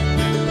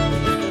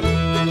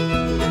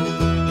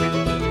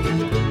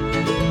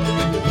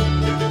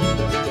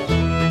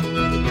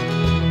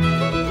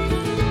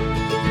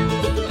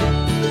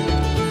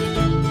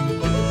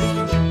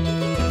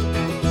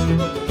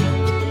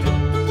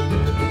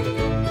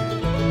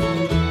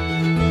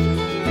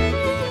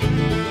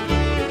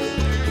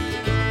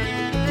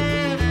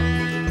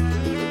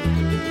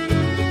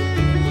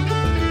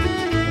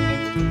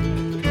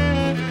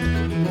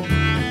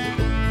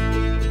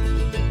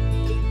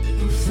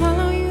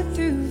 Follow you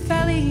through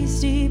valleys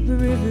deep,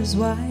 rivers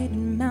wide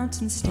and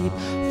mountains steep.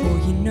 For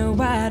you know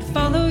I'd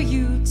follow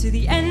you to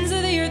the ends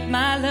of the earth,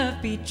 my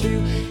love be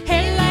true.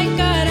 Hair like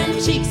autumn,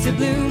 cheeks of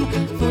bloom,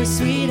 for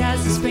sweet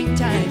as the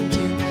springtime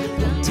tune.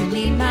 Come to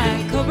me,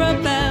 my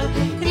Corabelle,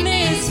 in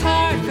this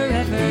heart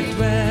forever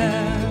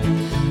dwell.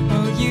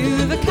 Oh,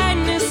 you've a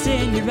kindness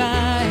in your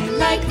eye,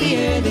 Like the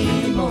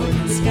early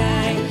morning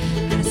sky,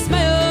 and a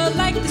smile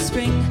like the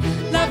spring.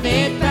 love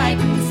it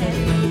brightens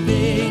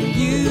everything.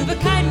 You've a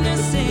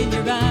kindness in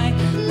your eye,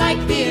 Like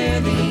the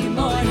early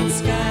morning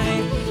sky,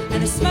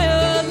 and a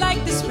smile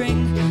like the spring.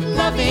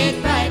 love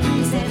it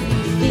brightens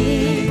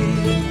everything.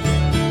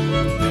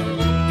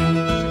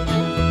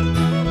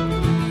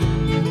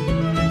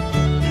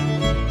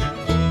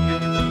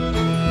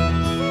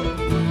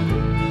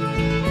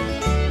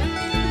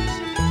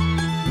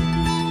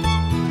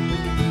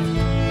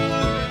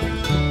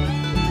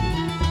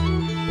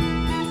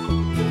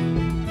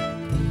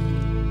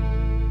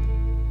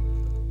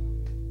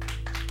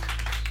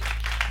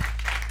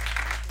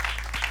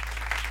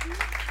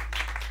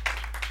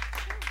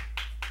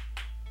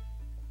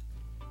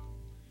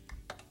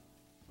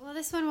 Well,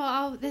 this one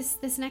will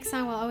this next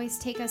song will always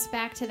take us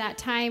back to that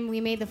time we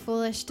made the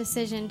foolish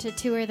decision to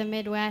tour the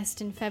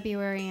Midwest in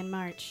February and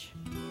March.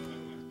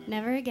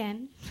 Never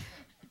again.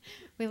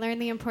 We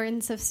learned the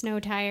importance of snow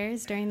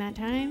tires during that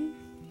time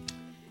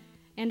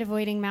and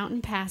avoiding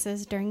mountain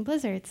passes during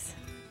blizzards.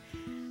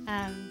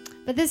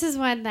 But this is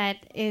one that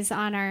is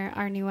on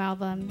our new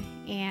album,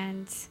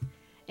 and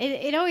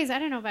it always, I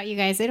don't know about you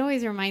guys, it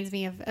always reminds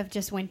me of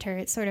just winter.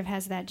 It sort of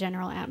has that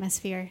general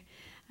atmosphere.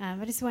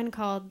 But it's one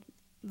called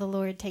The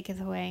Lord Taketh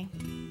Away.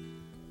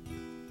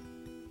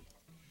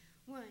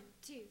 1,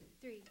 2,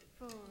 3,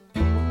 4.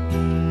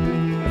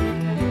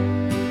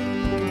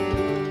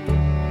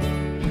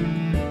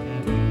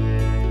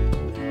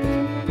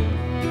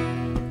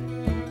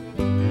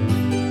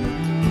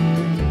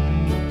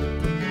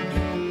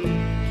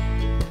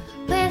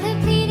 Well,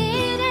 I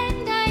pleaded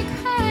and I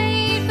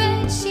cried,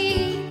 but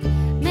she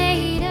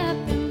made up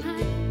her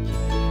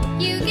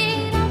mind. You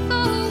get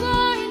awful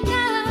worn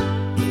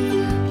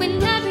down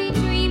when every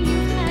dream you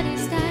had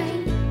is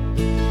died.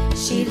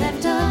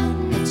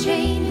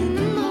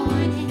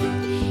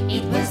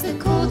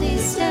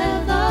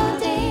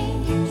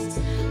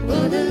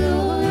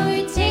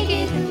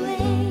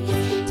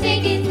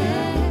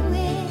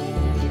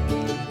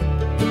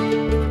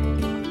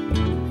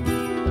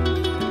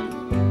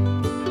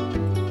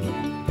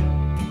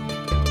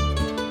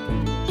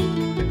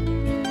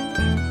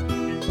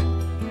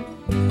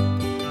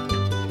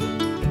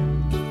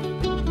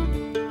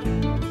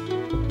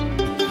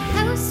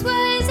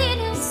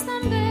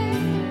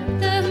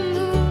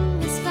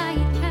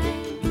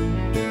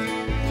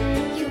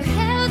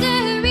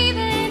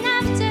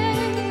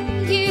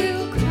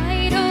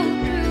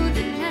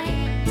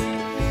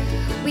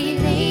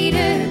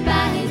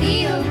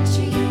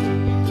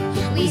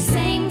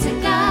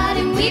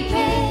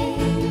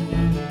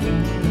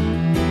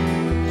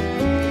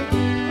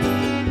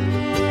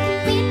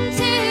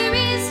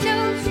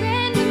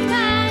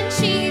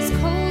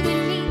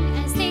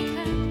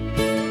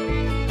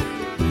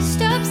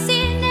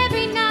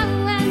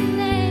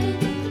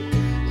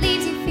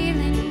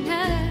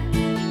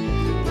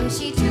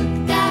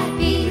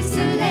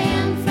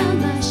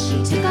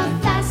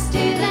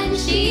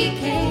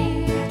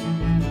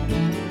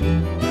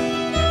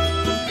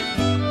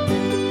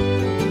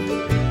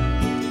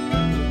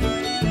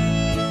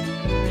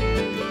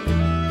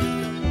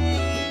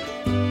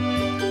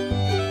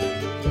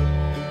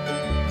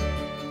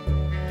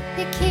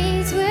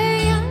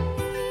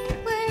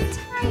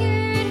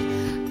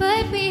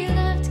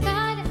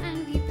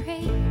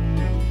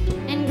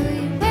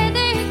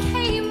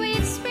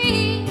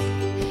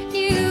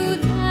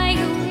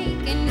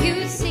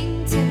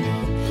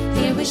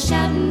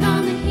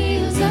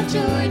 hills of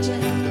Georgia.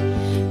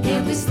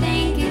 There was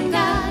thanking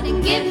God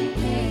and giving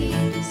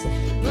praise.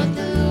 But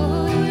the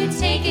Lord,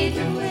 take it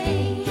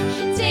away,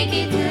 take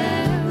it away.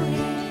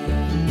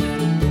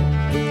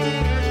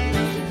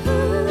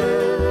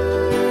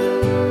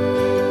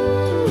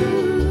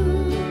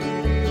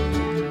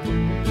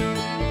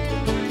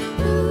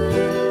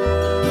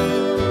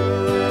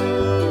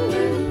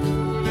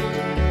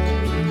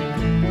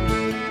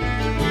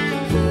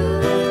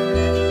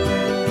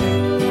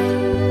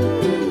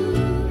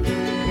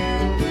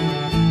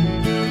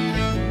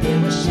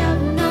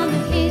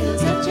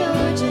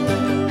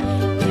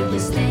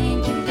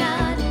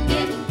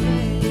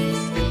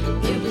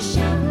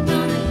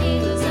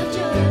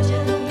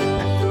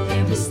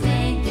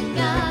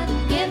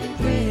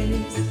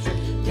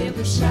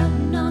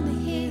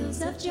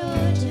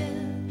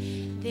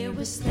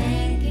 Was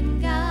thanking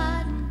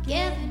God and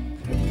giving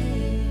praise.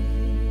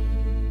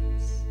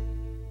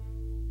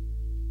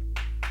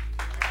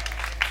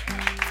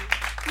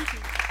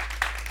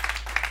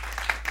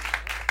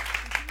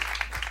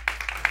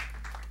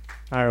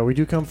 All right, we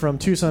do come from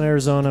Tucson,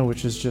 Arizona,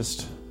 which is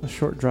just a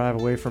short drive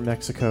away from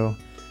Mexico.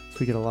 So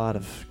we get a lot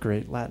of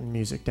great Latin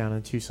music down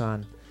in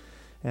Tucson.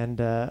 And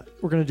we're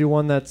going to do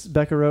one that's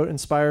Becca wrote,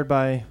 inspired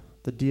by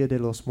the Dia de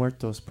los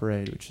Muertos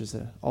parade, which is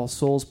an All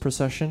Souls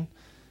procession,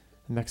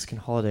 a Mexican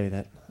holiday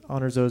that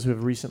honors those who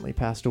have recently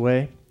passed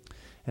away.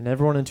 And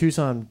everyone in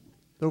Tucson,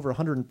 over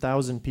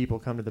 100,000 people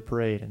come to the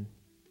parade and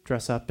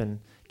dress up in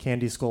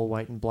candy skull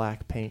white and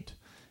black paint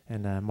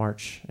and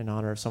march in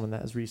honor of someone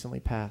that has recently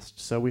passed.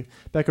 So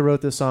Becca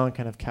wrote this song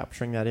kind of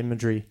capturing that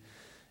imagery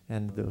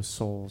and those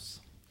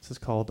souls. This is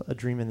called A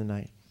Dream in the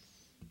Night.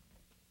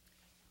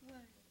 1,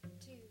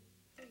 2,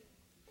 3,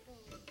 4.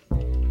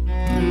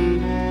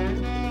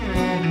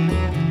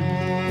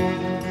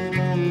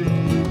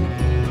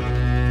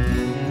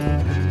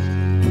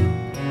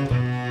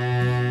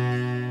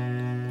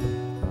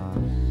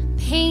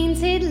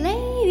 Painted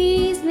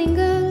ladies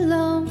linger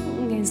long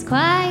as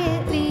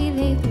quietly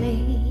they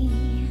play.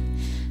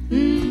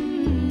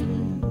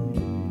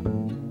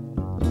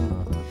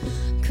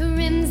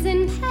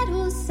 Crimson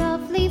petals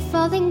softly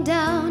falling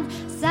down,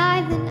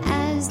 silent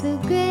as the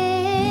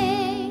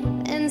grave,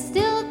 and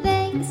still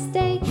they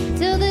stay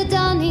till the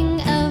dawning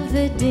of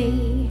the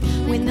day,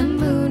 when the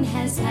moon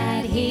has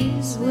had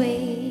his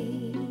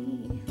way.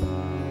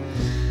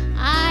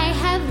 I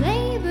have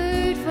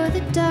labored for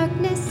the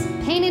darkness,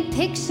 painted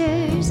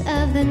pictures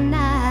of the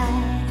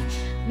night.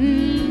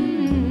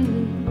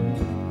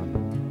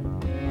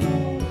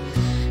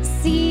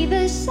 See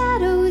the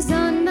shadows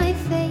on my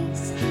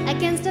face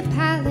against a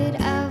palette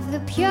of the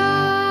pure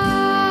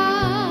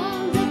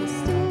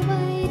luster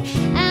white,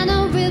 and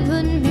a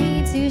ribbon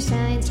made to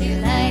shine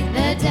to light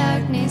the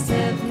darkness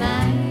of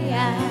my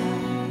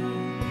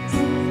eyes.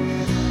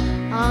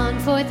 On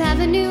 4th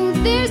Avenue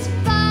there's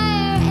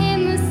fire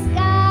in the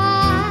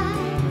sky,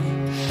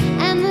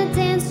 and the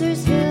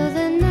dancers fill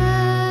the night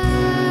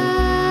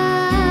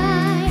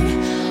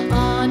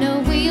on a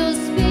wheel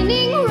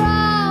spinning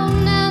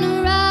round and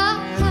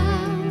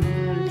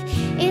around,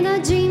 in a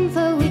dream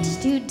for which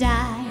to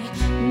die.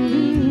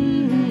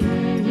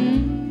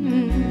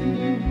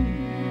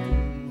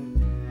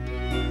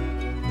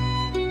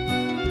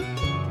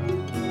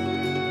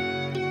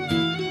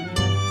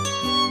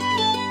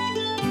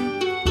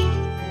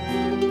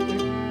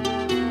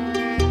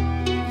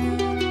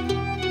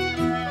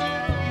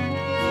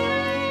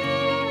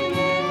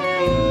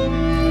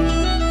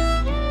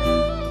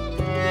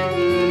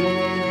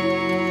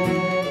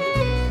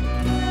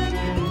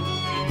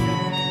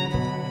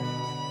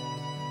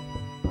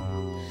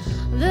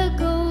 The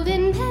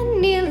golden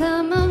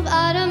pendulum of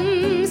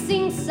autumn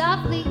sings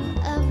softly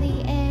of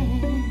the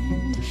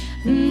end.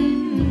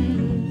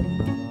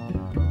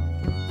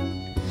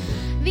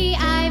 The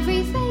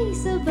ivory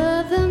face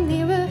above the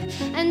mirror,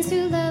 and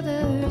two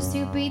lovers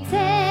who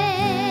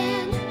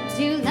pretend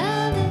to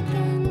love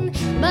again.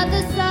 But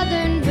the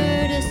southern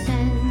bird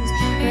ascends,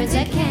 burns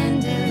a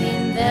candle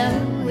in the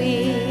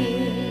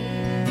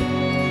wind.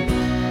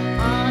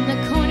 On the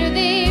corner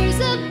there's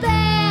a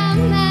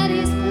band that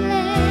is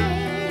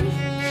playing,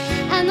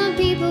 and the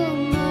people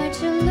march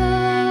along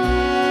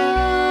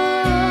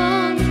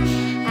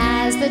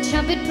as the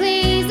trumpet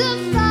plays a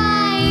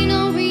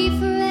final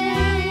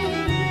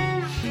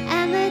refrain,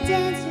 and the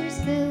dancers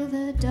fill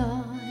the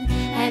dawn,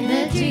 and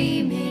the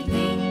dream it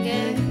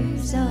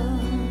lingers on.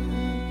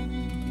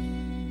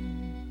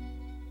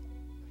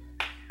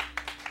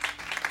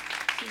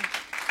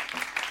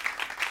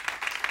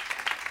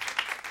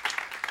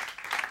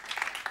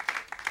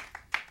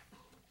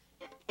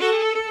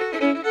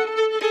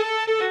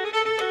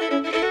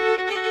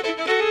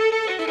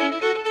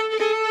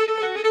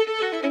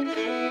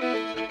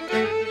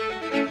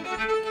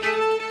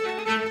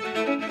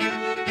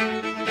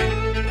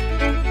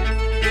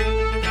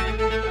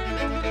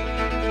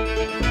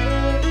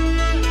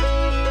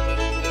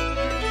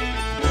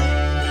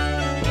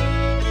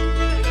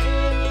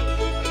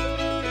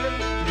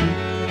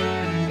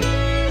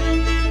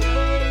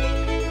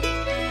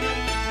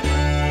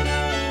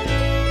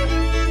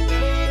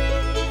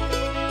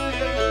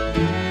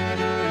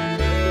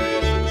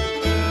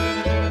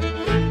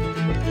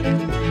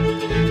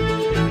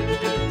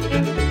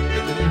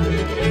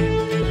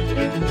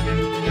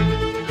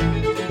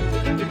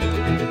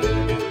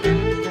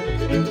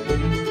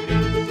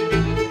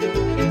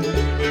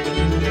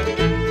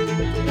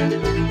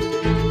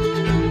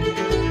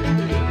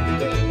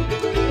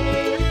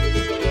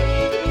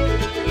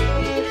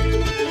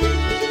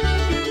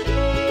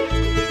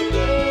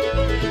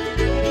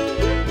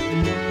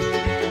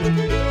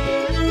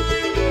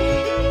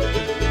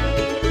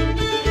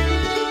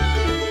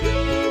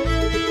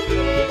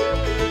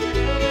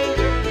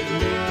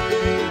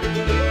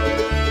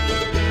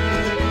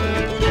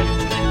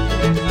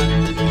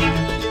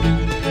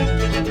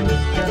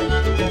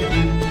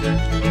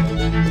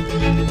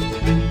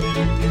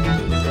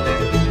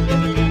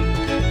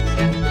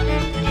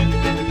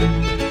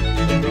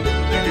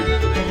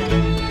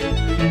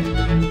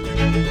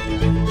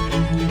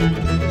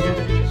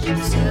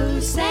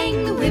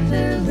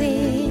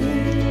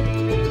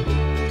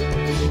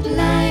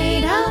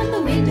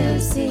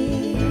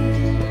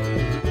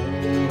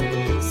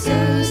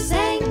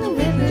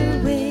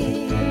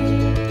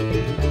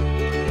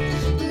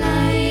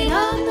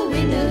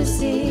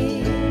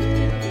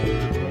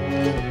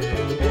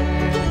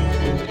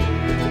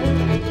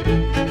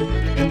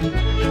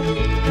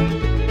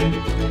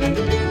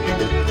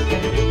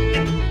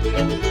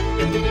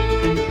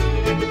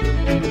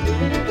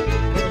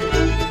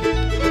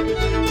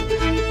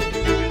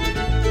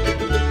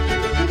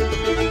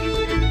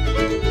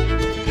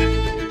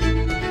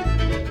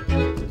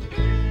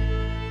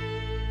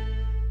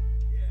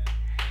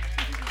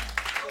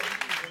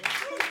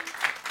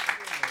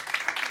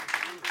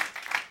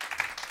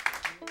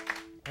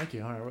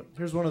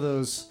 Here's one of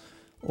those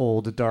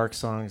old dark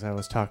songs I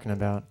was talking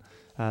about.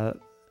 As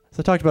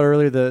I talked about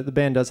earlier, the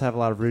band does have a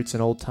lot of roots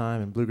in old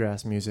time and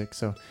bluegrass music.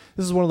 So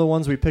this is one of the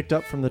ones we picked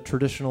up from the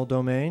traditional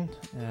domain.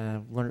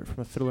 Learned it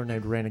from a fiddler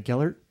named Raina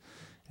Gellert.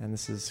 And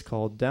this is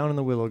called Down in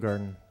the Willow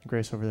Garden.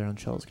 Grace over there on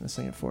cello is going to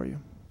sing it for you.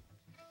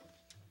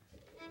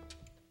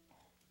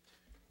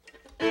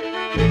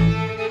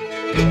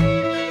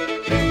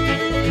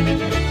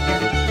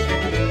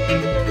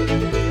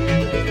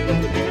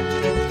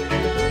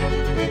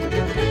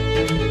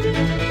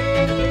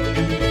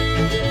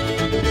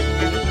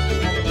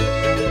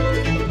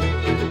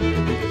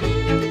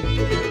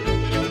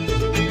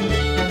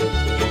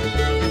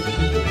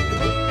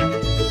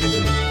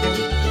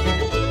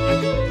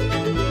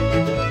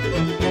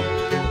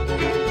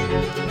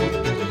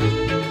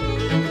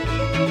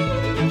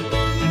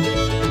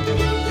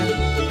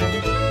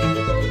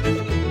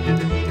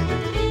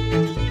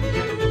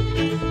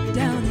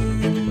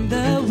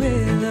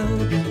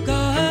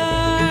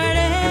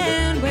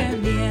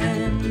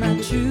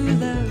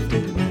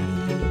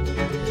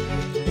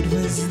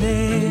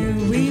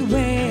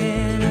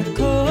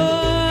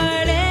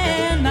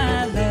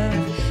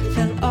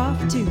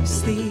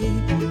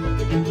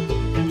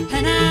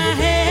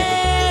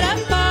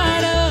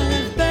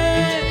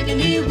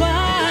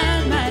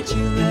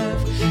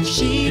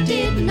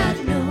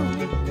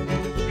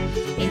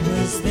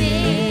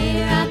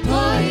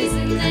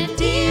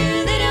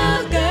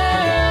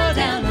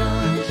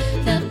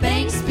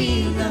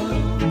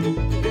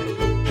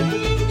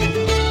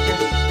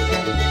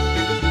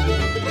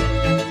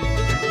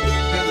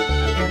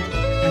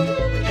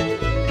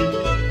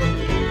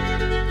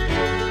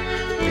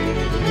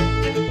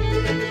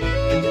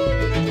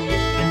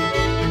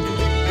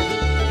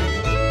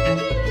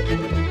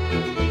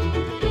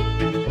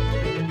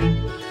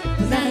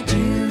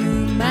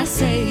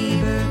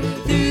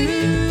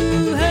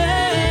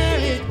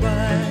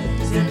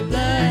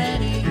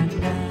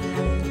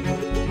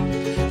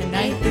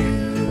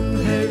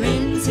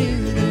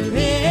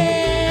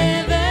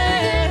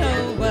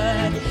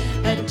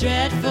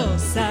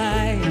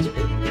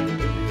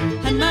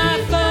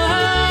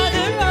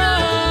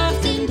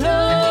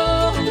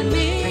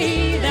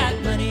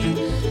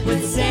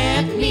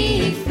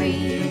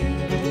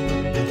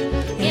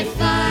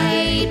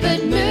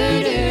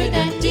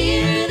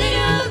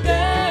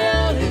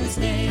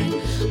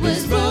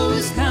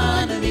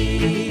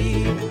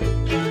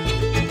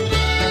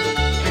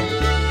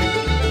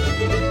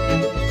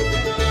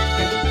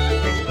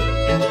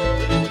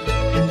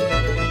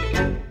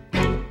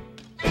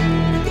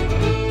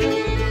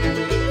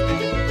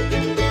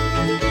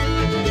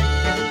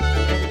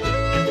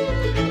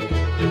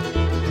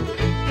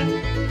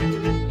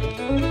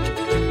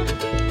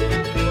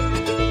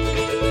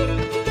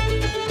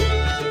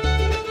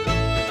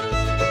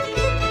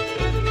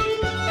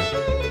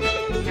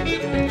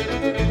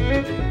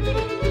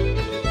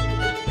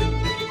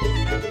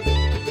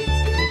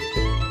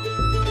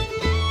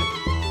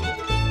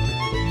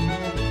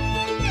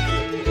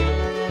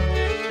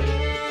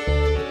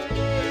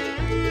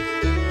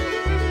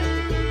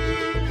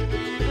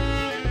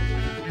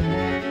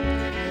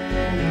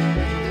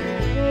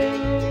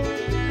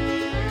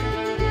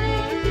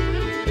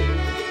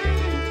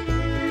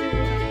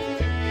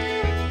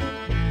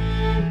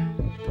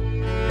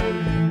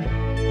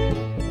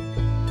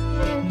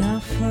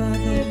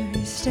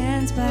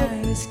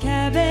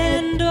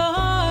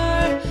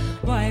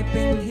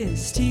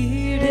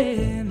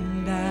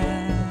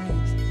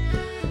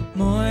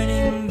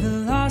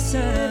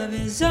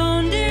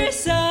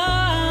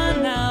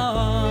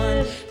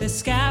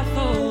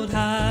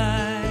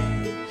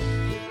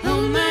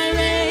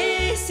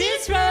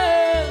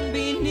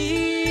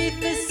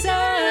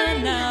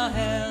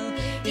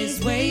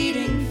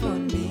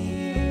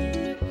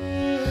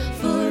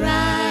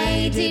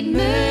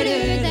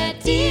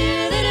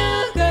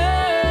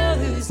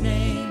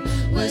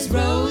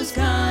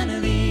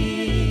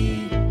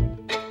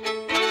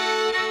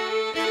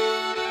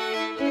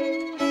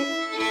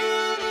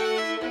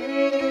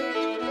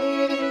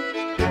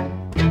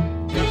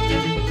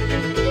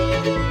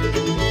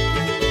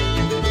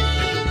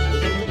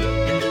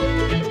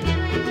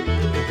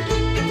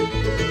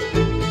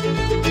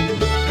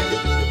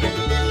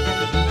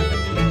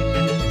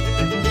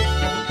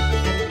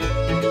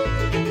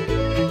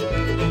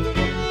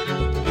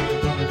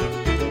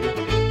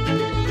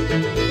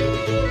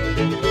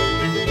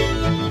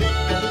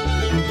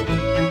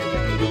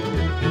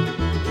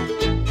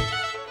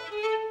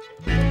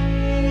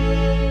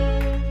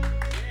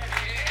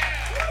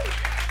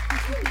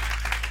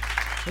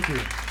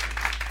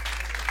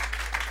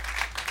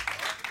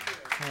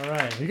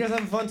 You guys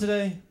having fun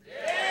today?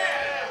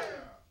 Yeah!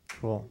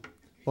 Cool.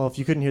 Well, if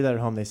you couldn't hear that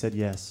at home, they said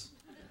yes.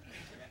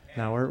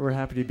 Now, we're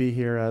happy to be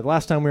here. The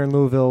last time we were in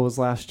Louisville was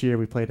last year.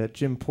 We played at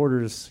Jim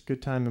Porter's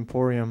Good Time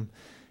Emporium,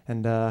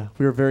 and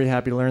we were very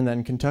happy to learn that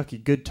in Kentucky,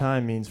 good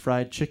time means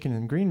fried chicken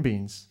and green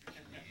beans,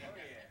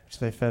 which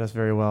they fed us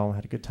very well. We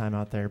had a good time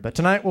out there. But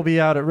tonight we'll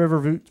be out at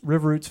River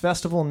Roots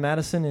Festival in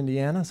Madison,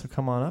 Indiana, so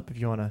come on up if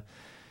you want to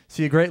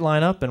see a great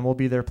lineup, and we'll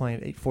be there playing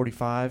at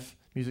 8:45.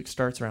 Music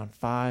starts around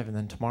 5, and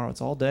then tomorrow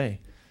it's all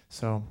day.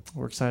 So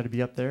we're excited to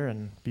be up there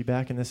and be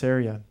back in this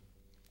area.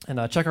 And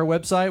check our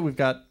website. We've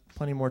got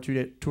plenty more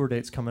tour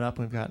dates coming up.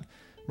 We've got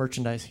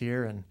merchandise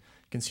here, and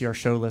you can see our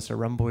show list at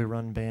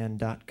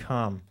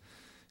rumboyrunband.com. And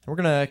we're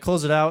going to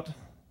close it out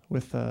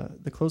with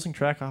the closing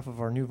track off of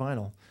our new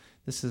vinyl.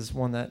 This is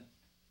one that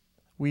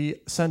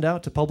we send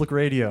out to public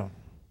radio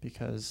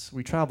because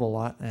we travel a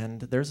lot,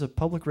 and there's a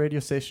public radio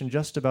station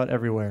just about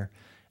everywhere.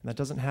 And that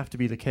doesn't have to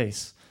be the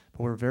case,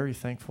 but we're very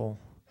thankful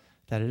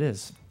that it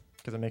is,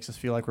 because it makes us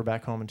feel like we're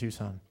back home in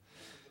Tucson.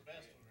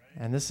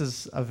 And this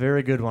is a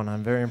very good one.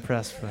 I'm very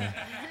impressed with it.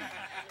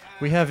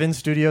 We have in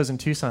studios in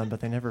Tucson, but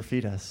they never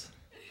feed us.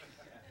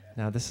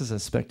 Now, this is a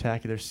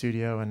spectacular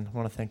studio, and I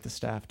want to thank the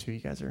staff, too. You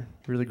guys are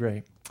really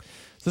great.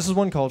 So this is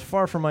one called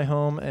Far From My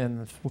Home,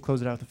 and we'll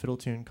close it out with a fiddle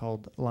tune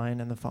called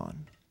Lion and the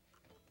Fawn.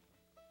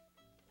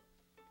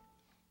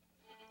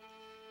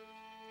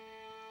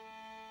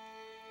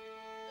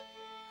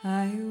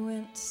 I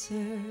went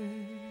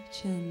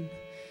searching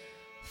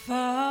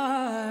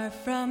far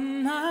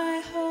from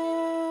my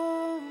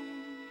home,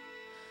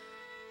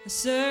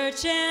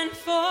 searching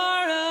for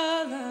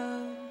a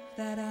love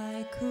that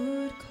I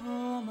could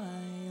call my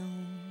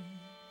own.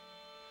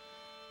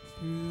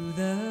 Through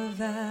the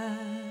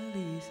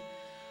valleys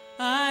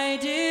I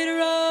did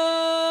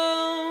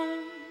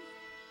roam,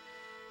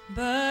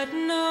 but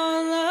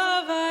no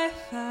love I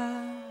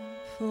found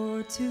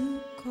for to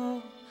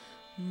call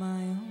my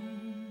own.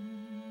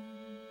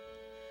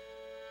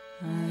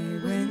 I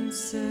went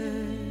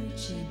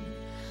searching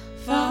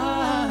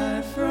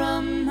far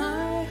from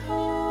my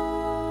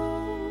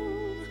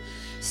home,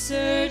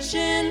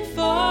 searching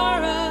for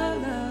a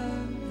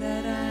love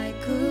that I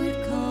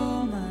could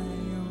call my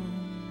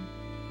own.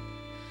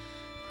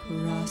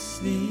 Across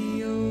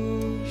the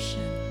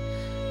ocean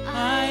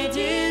I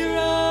did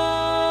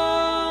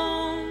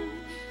roam,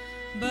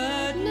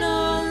 but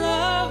no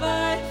love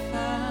I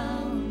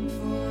found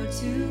for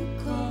to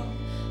call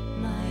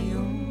my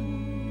own.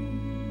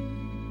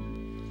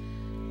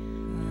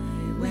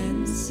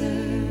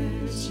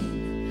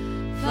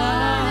 Searching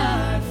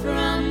far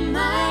from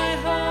my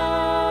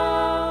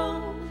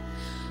home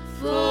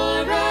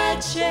for a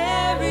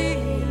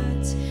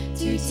chariot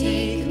to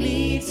take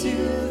me to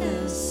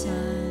the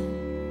sun,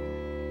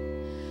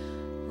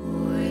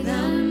 o'er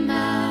the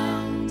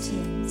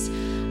mountains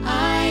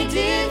I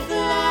did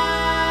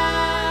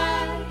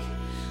fly,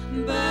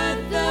 but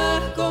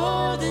the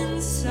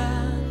golden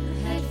sun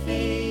had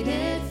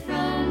faded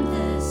from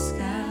the sky.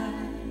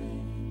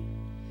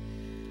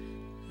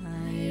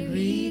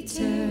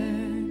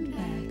 Return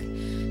back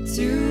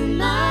to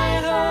my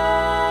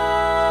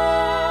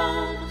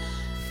home,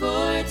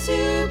 for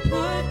to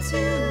put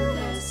to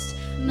rest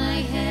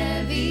my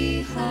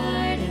heavy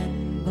heart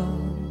and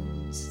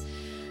bones.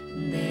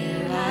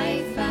 There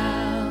I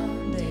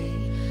found a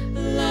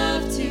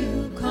love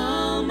to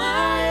call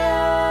my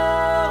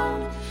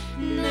own.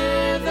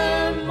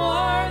 Never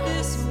more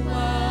this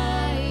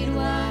wide,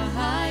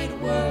 wide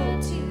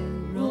world to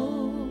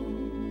roam.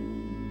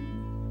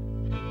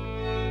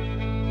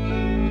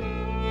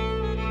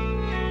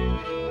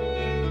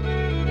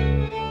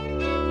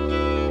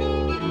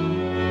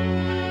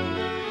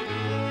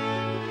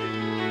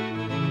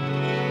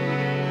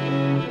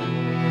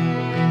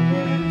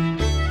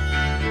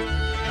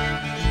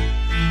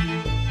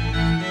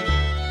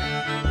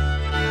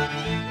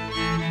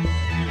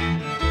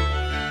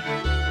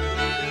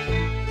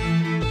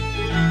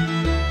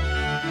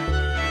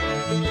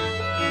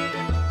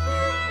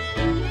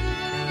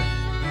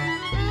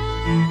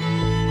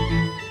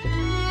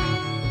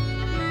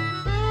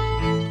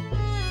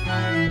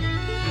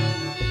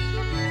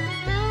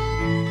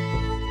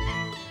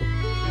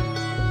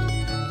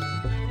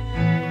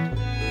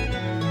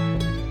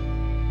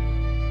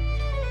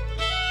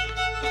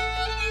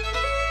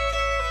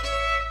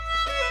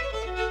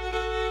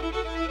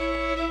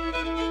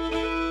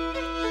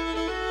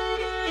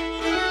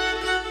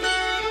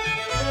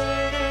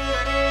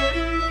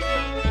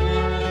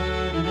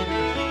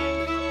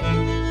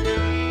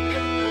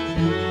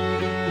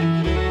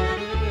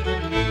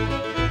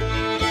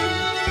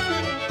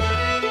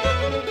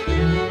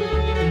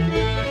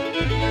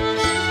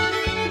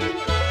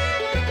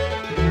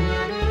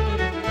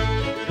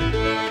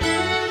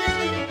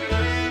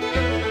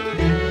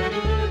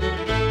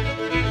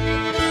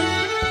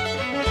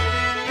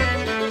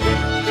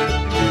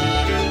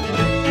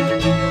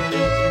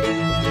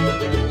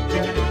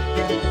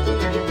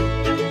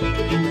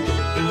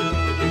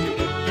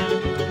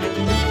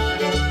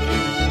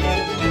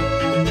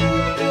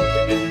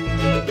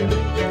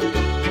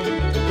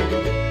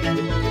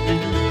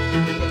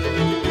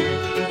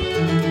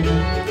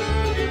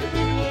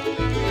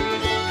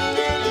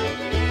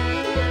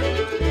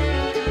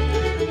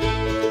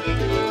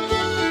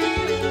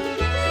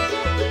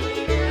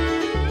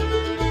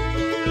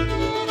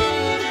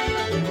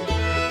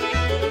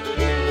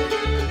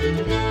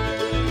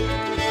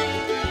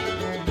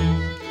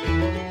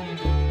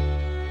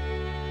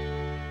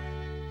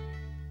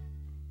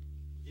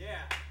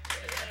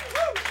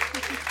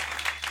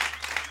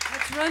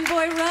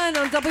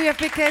 fun on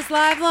WFPK's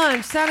Live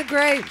Lunch. Sounded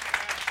great.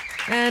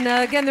 And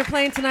again, they're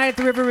playing tonight at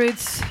the River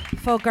Roots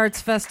Folk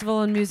Arts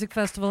Festival and Music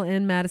Festival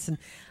in Madison.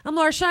 I'm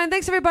Laura Shine.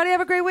 Thanks, everybody.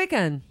 Have a great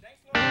weekend.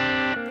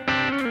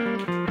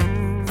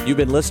 You've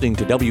been listening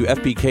to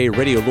WFPK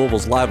Radio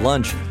Louisville's Live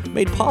Lunch,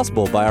 made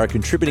possible by our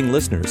contributing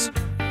listeners.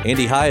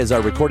 Andy High is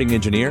our recording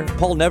engineer.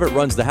 Paul Nevitt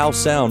runs the house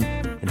sound.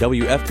 And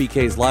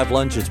WFPK's Live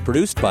Lunch is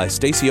produced by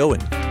Stacey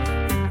Owen.